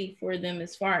activity for them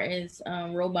as far as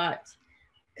robots,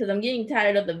 because I'm getting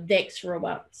tired of the Vex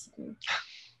robots.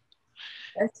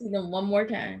 Let's see them one more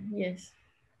time. Yes.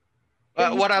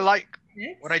 What I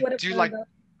do like.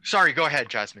 Sorry, go ahead,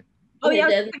 Jasmine. Oh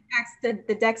yeah,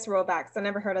 the Dex robots. I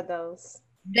never heard of those.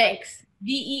 Dex,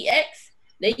 DEX.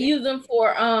 They use them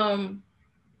for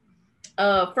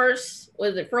first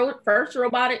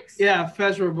robotics. Yeah,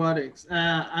 first robotics.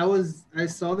 I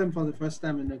saw them for the first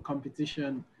time in a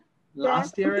competition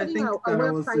last year. I think a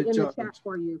website in the chat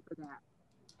for you for that.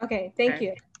 Okay, thank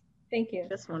you.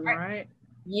 This one, right?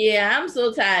 Yeah, I'm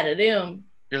so tired of them.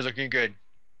 You're looking good.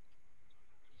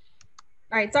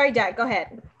 All right, sorry, Jack. Go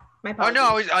ahead. My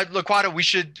apologies. Oh no, Laquata, we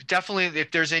should definitely,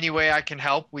 if there's any way I can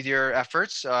help with your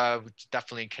efforts,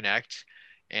 definitely connect.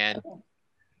 And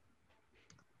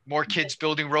more kids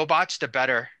building robots, the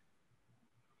better.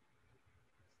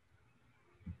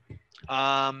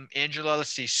 Angela, let's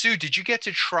see. Sue, did you get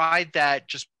to try that,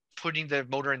 just putting the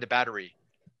motor in the battery?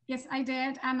 Yes, I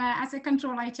did. And as a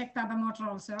control, I checked the other motor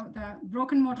also. The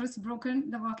broken motor is broken,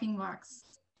 the working works.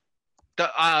 So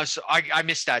I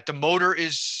missed that. The motor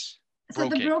is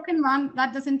broken. So the broken one,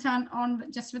 that doesn't turn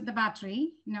on just with the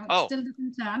battery. No, it still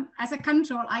doesn't turn. As a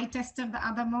control, I tested the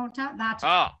other motor. That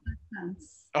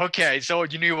turns. Okay, so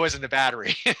you knew it wasn't the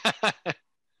battery.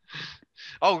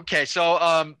 Okay, so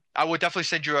I will definitely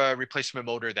send you a replacement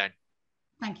motor then.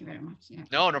 Thank you very much. Yeah.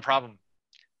 No problem.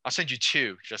 I'll send you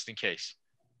 2 just in case.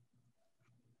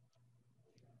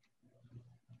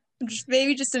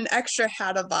 Maybe just an extra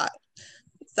Hadabot.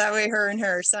 That way her and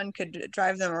her son could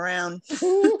drive them around.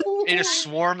 In a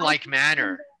swarm-like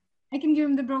manner. I can give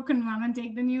him the broken one and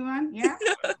take the new one. Yeah.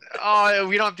 Oh,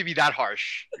 we don't have to be that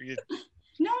harsh.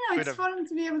 No, it's for him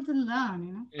to be able to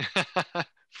learn,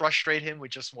 Frustrate him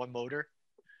with just one motor.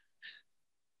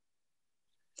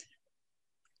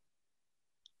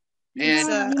 It's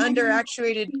an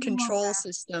under-actuated control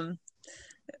system.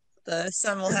 The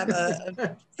son will have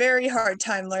a very hard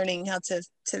time learning how to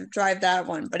drive that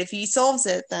one. But if he solves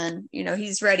it, then,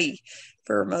 he's ready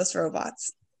for most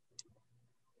robots.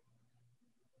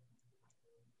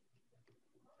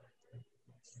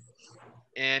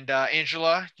 And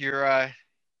Angela, you're I'm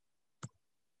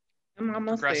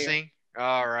almost progressing. There.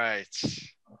 All right.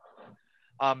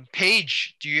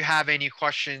 Paige, do you have any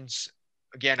questions?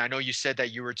 Again, I know you said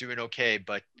that you were doing okay,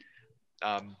 but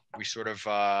we sort of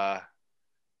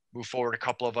move forward a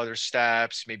couple of other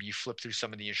steps. Maybe you flip through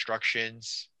some of the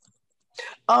instructions.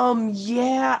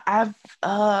 Yeah, I've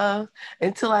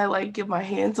until I get my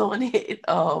hands on it,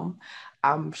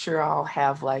 I'm sure I'll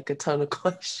have like a ton of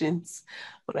questions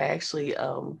when I actually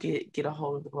get a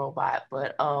hold of the robot.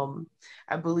 But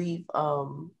I believe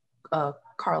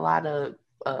Carlotta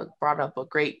brought up a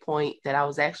great point that I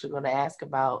was actually going to ask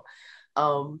about,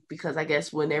 because I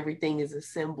guess when everything is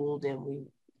assembled and we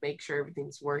make sure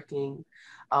everything's working,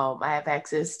 I have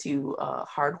access to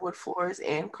hardwood floors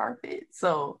and carpet.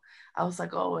 So I was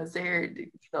like, oh, is there,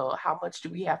 how much do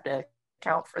we have to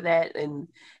account for that and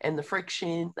the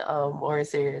friction, or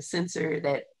is there a sensor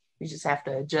that we just have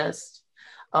to adjust?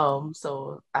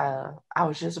 So I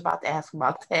was just about to ask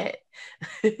about that.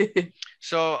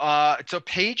 So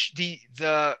Paige,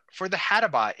 the for the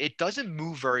Hadabot, it doesn't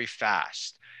move very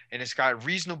fast, and it's got a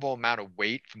reasonable amount of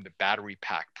weight from the battery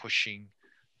pack pushing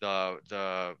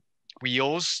the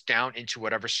wheels down into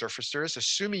whatever surface there is.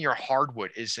 Assuming your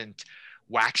hardwood isn't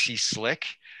waxy slick,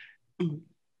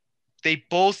 they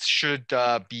both should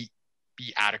be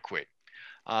adequate.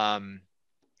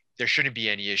 There shouldn't be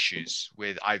any issues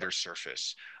with either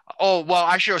surface. Oh, well,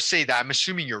 I should say that I'm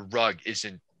assuming your rug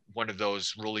isn't one of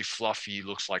those really fluffy,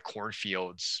 looks like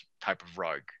cornfields type of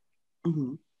rug.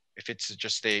 Mm-hmm. If it's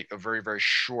just a very, very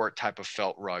short type of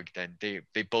felt rug, then they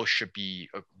both should be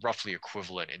roughly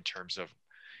equivalent in terms of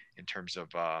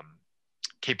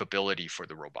capability for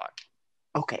the robot.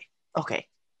 Okay.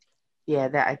 Yeah,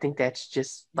 I think that's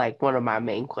just like one of my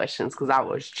main questions, because I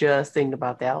was just thinking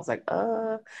about that. I was like,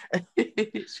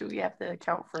 should we have to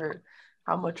account for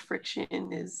how much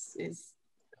friction is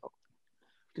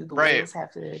do the wheels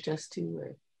have to adjust to?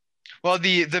 Or? Well,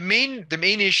 the main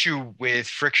issue with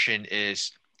friction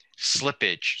is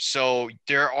slippage. So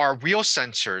there are wheel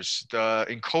sensors. The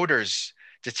encoders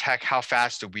detect how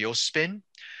fast the wheels spin.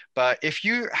 But if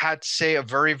you had, say, a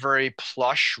very, very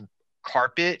plush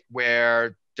carpet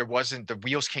where the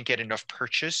wheels can't get enough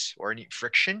purchase or any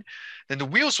friction, then the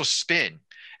wheels will spin.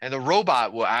 And the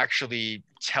robot will actually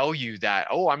tell you that,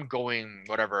 oh, I'm going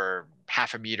whatever,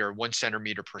 half a meter, 1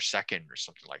 centimeter per second or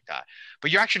something like that.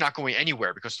 But you're actually not going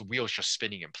anywhere because the wheel's just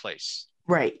spinning in place.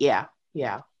 Right, yeah.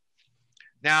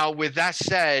 Now, with that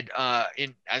said,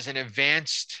 as an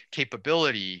advanced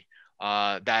capability,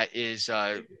 that is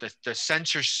the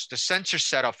sensor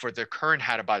setup for the current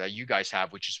Hadabot that you guys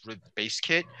have, which is the base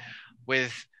kit,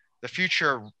 with the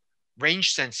future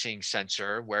range sensing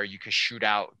sensor where you can shoot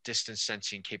out distance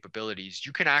sensing capabilities,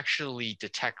 you can actually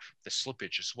detect the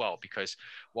slippage as well. Because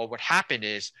what would happen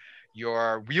is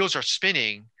your wheels are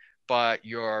spinning, but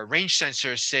your range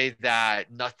sensors say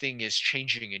that nothing is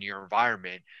changing in your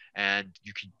environment, and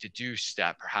you can deduce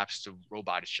that perhaps the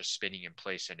robot is just spinning in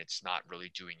place and it's not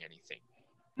really doing anything.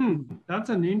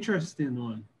 That's an interesting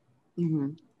one.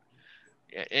 Mm-hmm.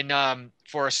 And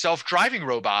for a self-driving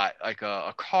robot like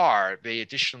a car, they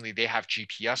have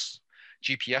GPS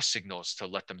signals to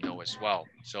let them know as well.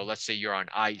 So let's say you're on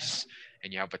ice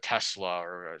and you have a Tesla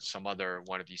or some other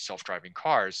one of these self-driving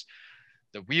cars.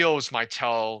 The wheels might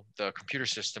tell the computer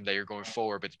system that you're going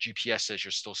forward, but the GPS says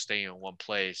you're still staying in one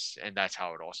place, and that's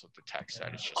how it also detects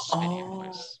that it's just spinning in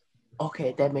place.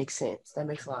 Okay, that makes sense. That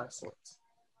makes a lot of sense.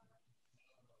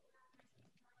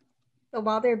 So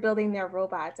while they're building their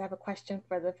robots, I have a question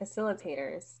for the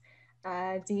facilitators.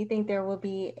 Do you think there will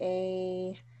be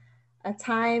a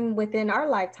time within our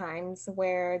lifetimes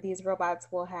where these robots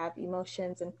will have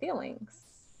emotions and feelings?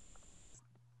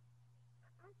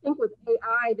 I think with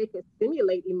AI, they could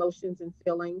simulate emotions and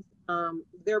feelings.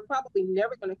 They're probably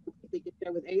never going to completely get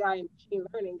there with AI and machine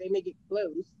learning. They may get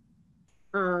close.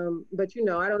 But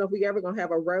I don't know if we're ever going to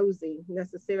have a Rosie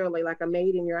necessarily, like a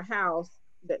maid in your house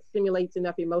that simulates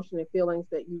enough emotion and feelings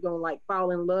that you're going to like fall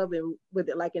in love with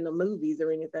it, like in the movies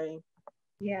or anything.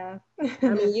 Yeah. I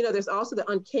mean, there's also the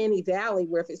uncanny valley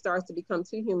where if it starts to become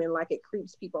too human, like it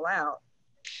creeps people out.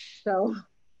 So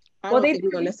I don't think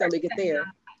we're going to necessarily get there.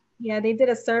 Yeah, they did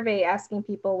a survey asking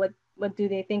people what do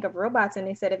they think of robots, and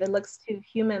they said if it looks too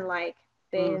human-like,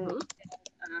 then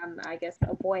I guess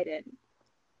avoid it.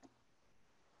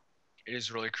 It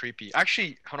is really creepy.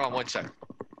 Actually, hold on one second.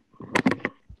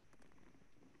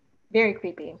 Very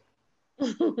creepy.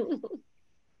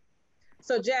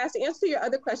 So Jazz, to answer your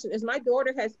other question, is my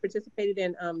daughter has participated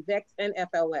in VEX and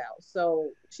FLL.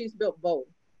 So she's built both.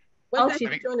 What's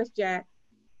that? Join us, Jack.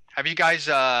 Have you guys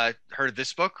heard of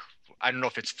this book? I don't know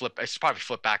if it's probably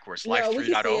flipped backwards. Life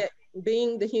 3.0.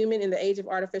 Being the Human in the Age of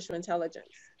Artificial Intelligence.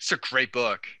 It's a great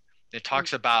book. It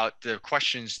talks about the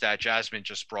questions that Jasmine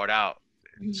just brought out.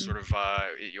 Sort of,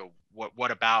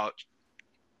 what about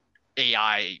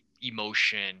AI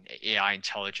emotion, AI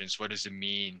intelligence? What does it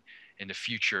mean in the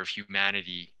future of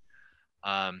humanity?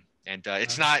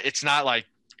 It's not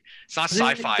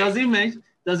sci-fi.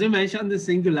 Does it mention the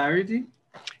singularity?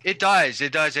 It does, and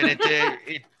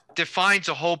defines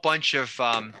a whole bunch of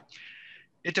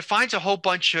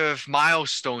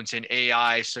milestones in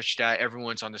AI such that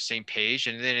everyone's on the same page,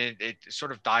 and then it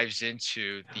sort of dives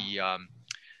into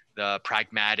the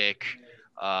pragmatic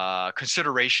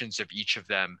considerations of each of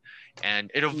them,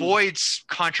 and it avoids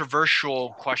controversial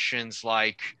questions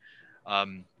like,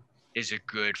 is it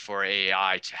good for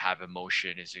AI to have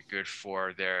emotion? Is it good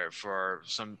for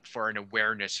an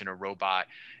awareness in a robot?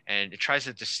 And it tries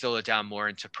to distill it down more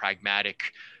into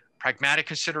pragmatic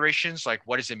considerations, like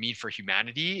what does it mean for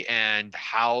humanity, and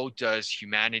how can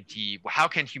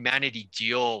humanity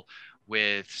deal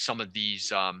with some of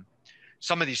these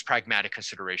pragmatic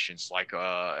considerations, like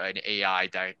an AI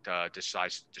that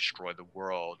decides to destroy the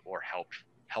world or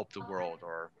help the world,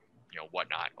 or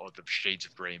whatnot, or the shades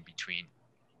of gray in between.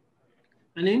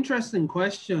 An interesting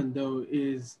question, though,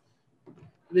 is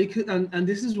because, and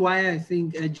this is why I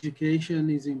think education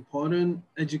is important,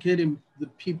 educating the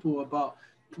people about,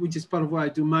 which is part of what I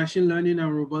do, machine learning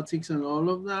and robotics and all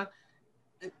of that.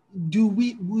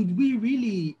 Would we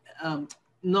really, I'm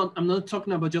not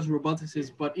talking about just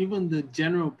roboticists, but even the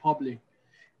general public,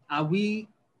 are we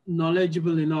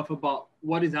knowledgeable enough about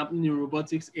what is happening in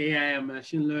robotics, AI, and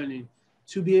machine learning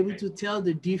to be able to tell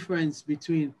the difference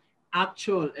between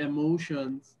actual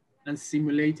emotions and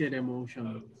simulated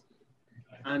emotions,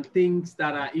 and things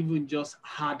that are even just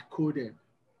hard coded,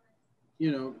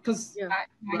 because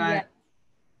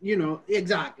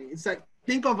exactly. It's like,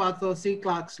 think of Arthur C.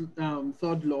 Clarke's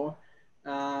third law.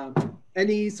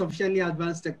 Any sufficiently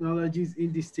advanced technology is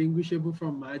indistinguishable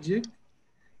from magic.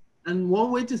 And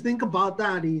one way to think about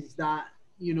that is that,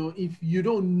 if you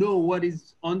don't know what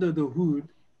is under the hood,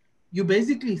 you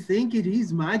basically think it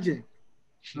is magic,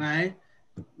 right?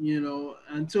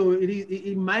 And so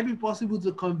it might be possible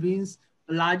to convince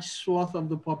a large swath of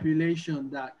the population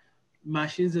that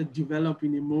machines are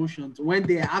developing emotions when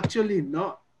they're actually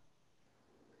not.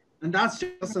 And that's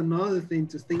just another thing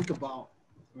to think about.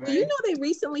 Right? Do you know they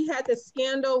recently had this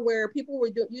scandal where people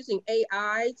were using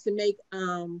AI to make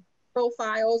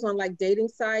profiles on like dating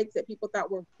sites that people thought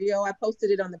were real? I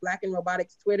posted it on the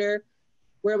BlackInRobotics Twitter,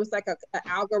 where it was like an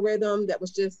algorithm that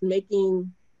was just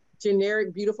making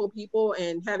generic beautiful people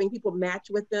and having people match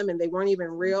with them, and they weren't even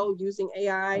real, using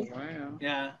AI. Oh, wow.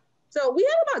 Yeah. So we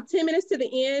have about 10 minutes to the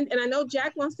end, and I know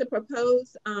Jack wants to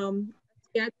propose a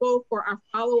schedule for our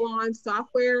follow-on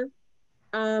software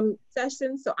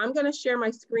session. So I'm going to share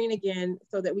my screen again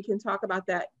so that we can talk about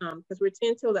that, because we're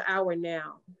 10 till the hour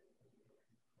now.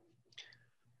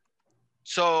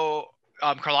 So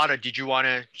Carlotta, did you want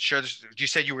to share this? You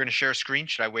said you were going to share a screen.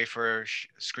 Should I wait for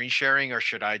screen sharing, or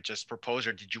should I just propose,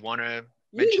 or did you want to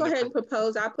You can go ahead and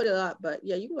propose. I'll put it up, but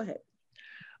yeah, you can go ahead.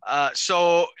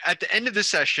 So at the end of this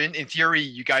session, in theory,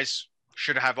 you guys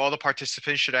should have, all the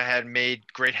participants should have had made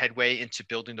great headway into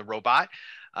building the robot.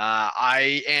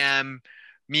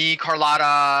 Me,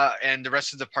 Carlotta, and the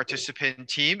rest of the participant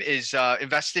team is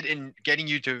invested in getting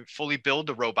you to fully build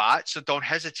the robot. So don't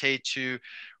hesitate to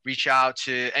reach out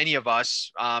to any of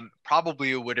us.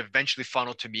 Probably it would eventually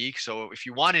funnel to me. So if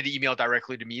you wanted to email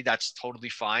directly to me, that's totally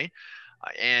fine.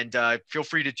 And feel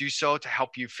free to do so to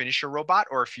help you finish your robot,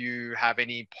 or if you have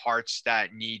any parts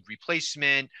that need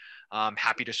replacement, I'm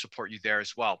happy to support you there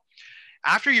as well.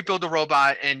 After you build the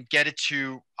robot and get it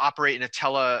to operate in a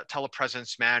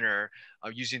telepresence manner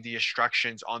using the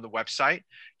instructions on the website,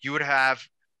 you would have,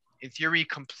 in theory,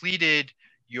 completed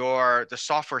the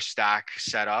software stack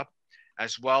setup,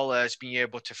 as well as being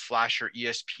able to flash your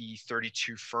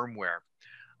ESP32 firmware.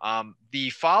 The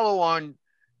follow-on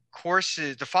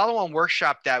courses, the follow-on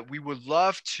workshop that we would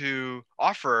love to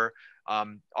offer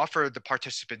the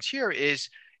participants here is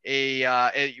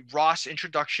a ROS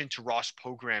Introduction to ROS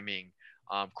Programming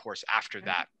course after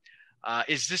that.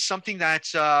 Is this something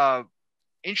that's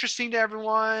interesting to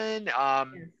everyone?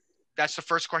 That's the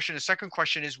first question. The second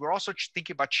question is, we're also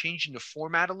thinking about changing the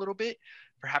format a little bit,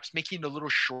 perhaps making it a little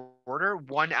shorter,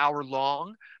 1 hour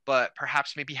long, but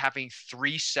perhaps maybe having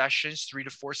 3 to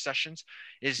 4 sessions.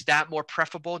 Is that more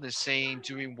preferable than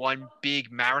doing one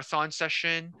big marathon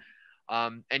session?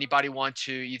 Anybody want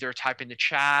to either type in the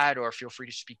chat or feel free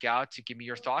to speak out to give me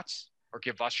your thoughts, or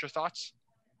give us your thoughts?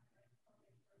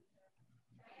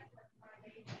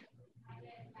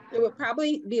 It would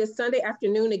probably be a Sunday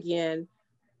afternoon again,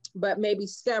 but maybe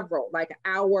several, like an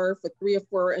hour for 3 or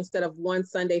 4 instead of one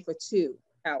Sunday for 2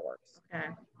 hours.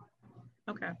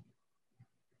 Okay.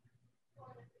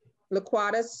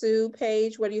 LaQuata, Sue,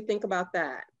 Paige, what do you think about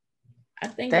that? I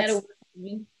think that'll work for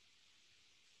me.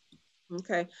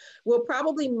 Okay, we'll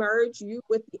probably merge you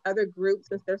with the other group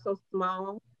since they're so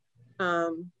small.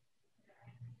 The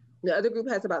other group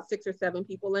has about 6 or 7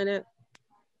 people in it.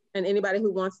 And anybody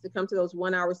who wants to come to those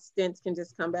 1 hour stints can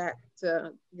just come back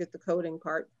to get the coding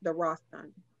part, the raw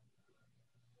done.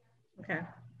 Okay.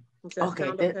 Does that Okay,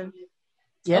 sound that- okay?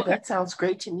 Yeah, Okay. that sounds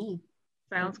great to me.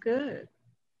 Sounds good.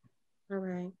 All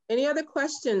right. Any other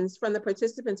questions from the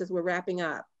participants as we're wrapping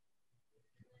up?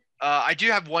 I do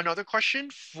have one other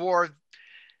question.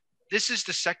 This is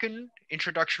the second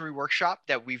introductory workshop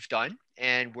that we've done,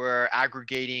 and we're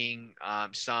aggregating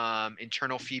some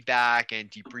internal feedback and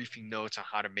debriefing notes on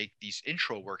how to make these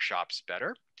intro workshops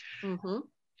better. Mm-hmm.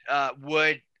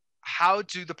 How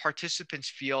do the participants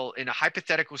feel in a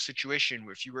hypothetical situation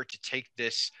if you were to take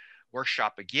this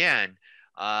workshop again?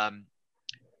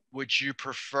 Would you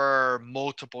prefer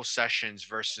multiple sessions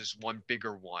versus one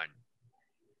bigger one?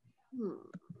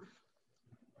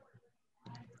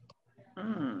 I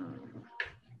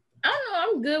don't know.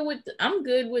 I'm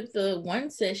good with the one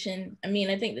session. I mean,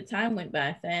 I think the time went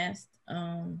by fast.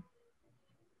 I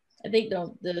think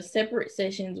the separate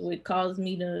sessions would cause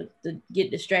me to get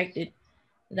distracted.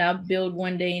 That I'll build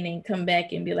one day and then come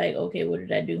back and be like, okay, what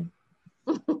did I do?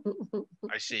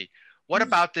 I see. What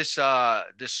about this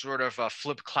this sort of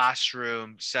flipped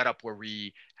classroom setup where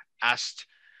we asked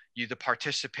you, the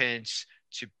participants,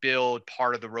 to build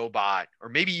part of the robot or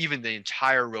maybe even the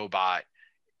entire robot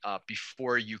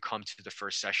before you come to the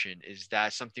first session? Is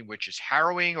that something which is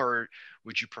harrowing, or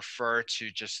would you prefer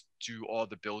to just do all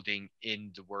the building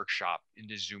in the workshop, in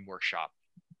the Zoom workshop?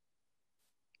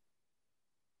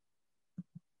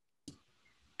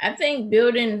 I think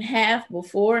building half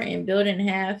before and building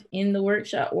half in the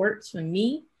workshop works for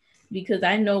me, because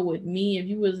I know with me, if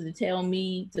you was to tell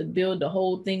me to build the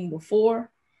whole thing before,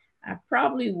 I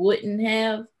probably wouldn't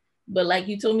have. But like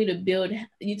you told me to build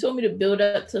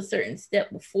up to a certain step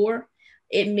before,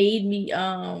 it made me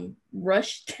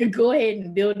rush to go ahead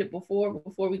and build it before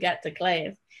we got to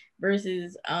class.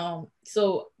 Versus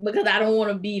so because I don't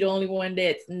want to be the only one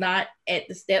that's not at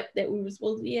the step that we were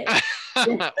supposed to be at.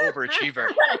 Overachiever.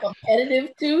 I'm kind of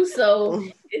competitive too, so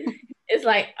it's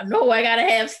like, no, I gotta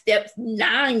have steps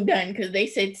 9 done because they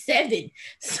said 7.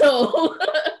 So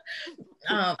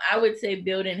I would say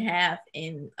building half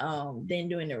and then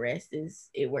doing the rest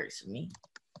it works for me.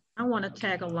 I want to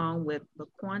tag along with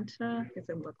LaQuanta. Is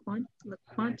it LaQuanta?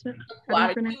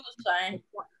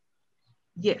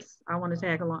 Yes, I want to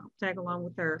tag along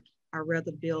with her. I'd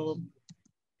rather build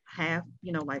half,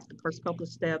 like the first couple of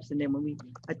steps, and then when we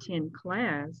attend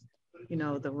class,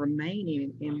 the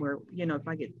remaining, and where, if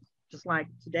I get, just like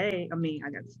today, I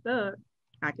got stuck,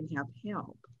 I can have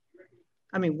help.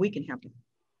 We can have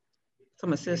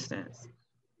some assistance.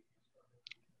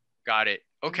 Got it.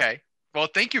 Okay. Well,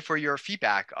 thank you for your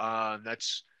feedback.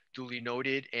 That's duly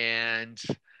noted, and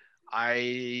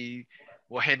I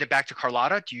will hand it back to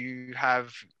Carlotta. Do you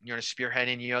have, spearhead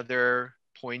any other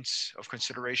points of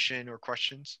consideration or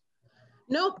questions?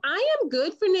 Nope, I am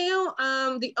good for now.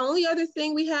 The only other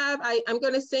thing we have, I'm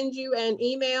going to send you an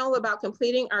email about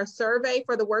completing our survey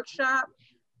for the workshop.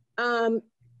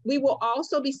 We will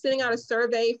also be sending out a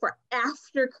survey for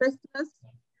after Christmas,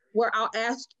 where I'll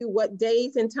ask you what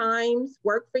days and times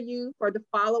work for you for the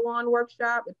follow-on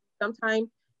workshop,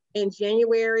 sometime in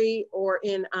January or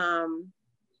in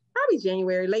probably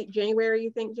January, late January,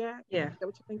 you think, Jack? Yeah. Is that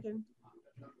what you're thinking?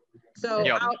 So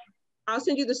yep. I'll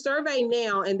send you the survey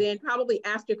now, and then probably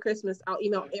after Christmas, I'll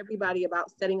email everybody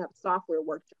about setting up software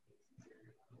workshops.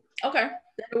 Okay,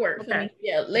 that'll work for me.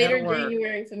 Yeah, later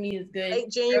January for me is good. Late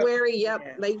January, yep,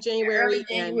 yeah. Late January. Early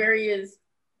January is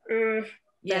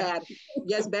bad.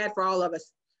 Yes, bad for all of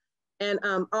us. And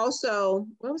also,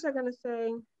 what was I gonna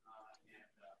say?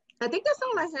 I think that's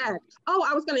all I had. Oh,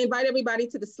 I was gonna invite everybody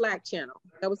to the Slack channel.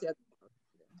 That was the other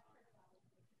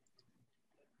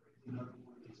thing.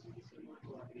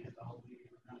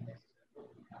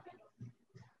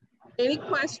 Any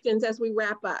questions as we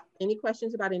wrap up? Any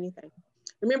questions about anything?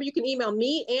 Remember, you can email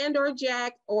me and or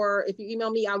Jack, or if you email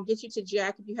me, I'll get you to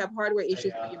Jack if you have hardware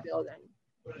issues with your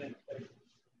building.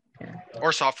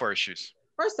 Or software issues.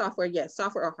 Or software, yes,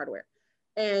 software or hardware.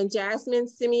 And Jasmine,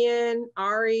 Simeon,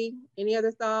 Ari, any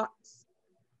other thoughts?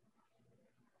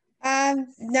 No,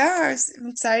 I'm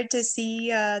excited to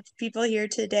see people here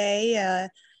today.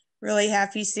 Really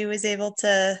happy Sue was able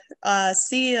to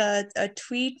see a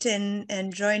tweet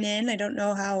and join in. I don't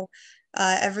know how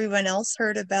everyone else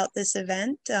heard about this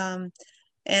event.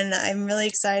 And I'm really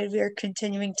excited we are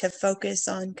continuing to focus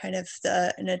on kind of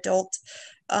an adult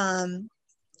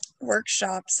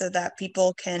workshop so that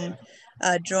people can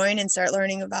join and start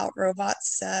learning about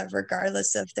robots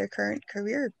regardless of their current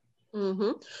career.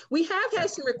 Mm-hmm. We have had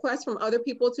some requests from other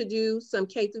people to do some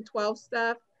K through 12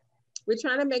 stuff. We're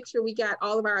trying to make sure we got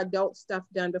all of our adult stuff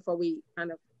done before we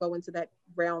kind of go into that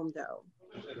realm though.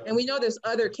 And we know there's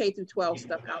other K through 12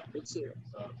 stuff out there too.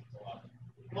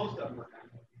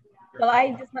 Well,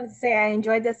 I just wanted to say I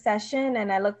enjoyed this session,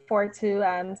 and I look forward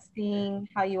to seeing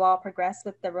how you all progress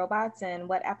with the robots and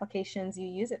what applications you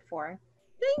use it for.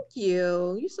 Thank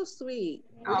you. You're so sweet.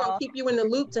 We're gonna keep you in the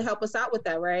loop to help us out with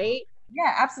that, right?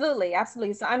 Yeah, absolutely,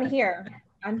 absolutely. So I'm here.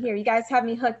 I'm here. You guys have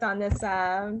me hooked on this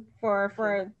for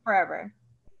forever.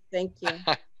 Thank you.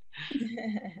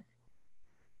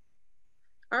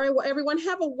 All right, well, everyone,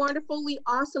 have a wonderfully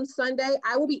awesome Sunday.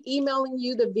 I will be emailing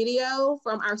you the video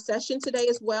from our session today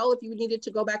as well, if you needed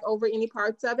to go back over any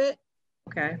parts of it.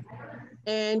 Okay.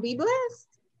 And be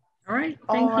blessed. All right.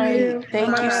 Thank you.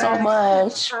 Thank you so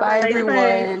much. Bye,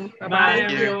 everyone. Bye,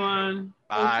 everyone.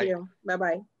 Bye. Thank you.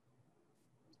 Bye-bye.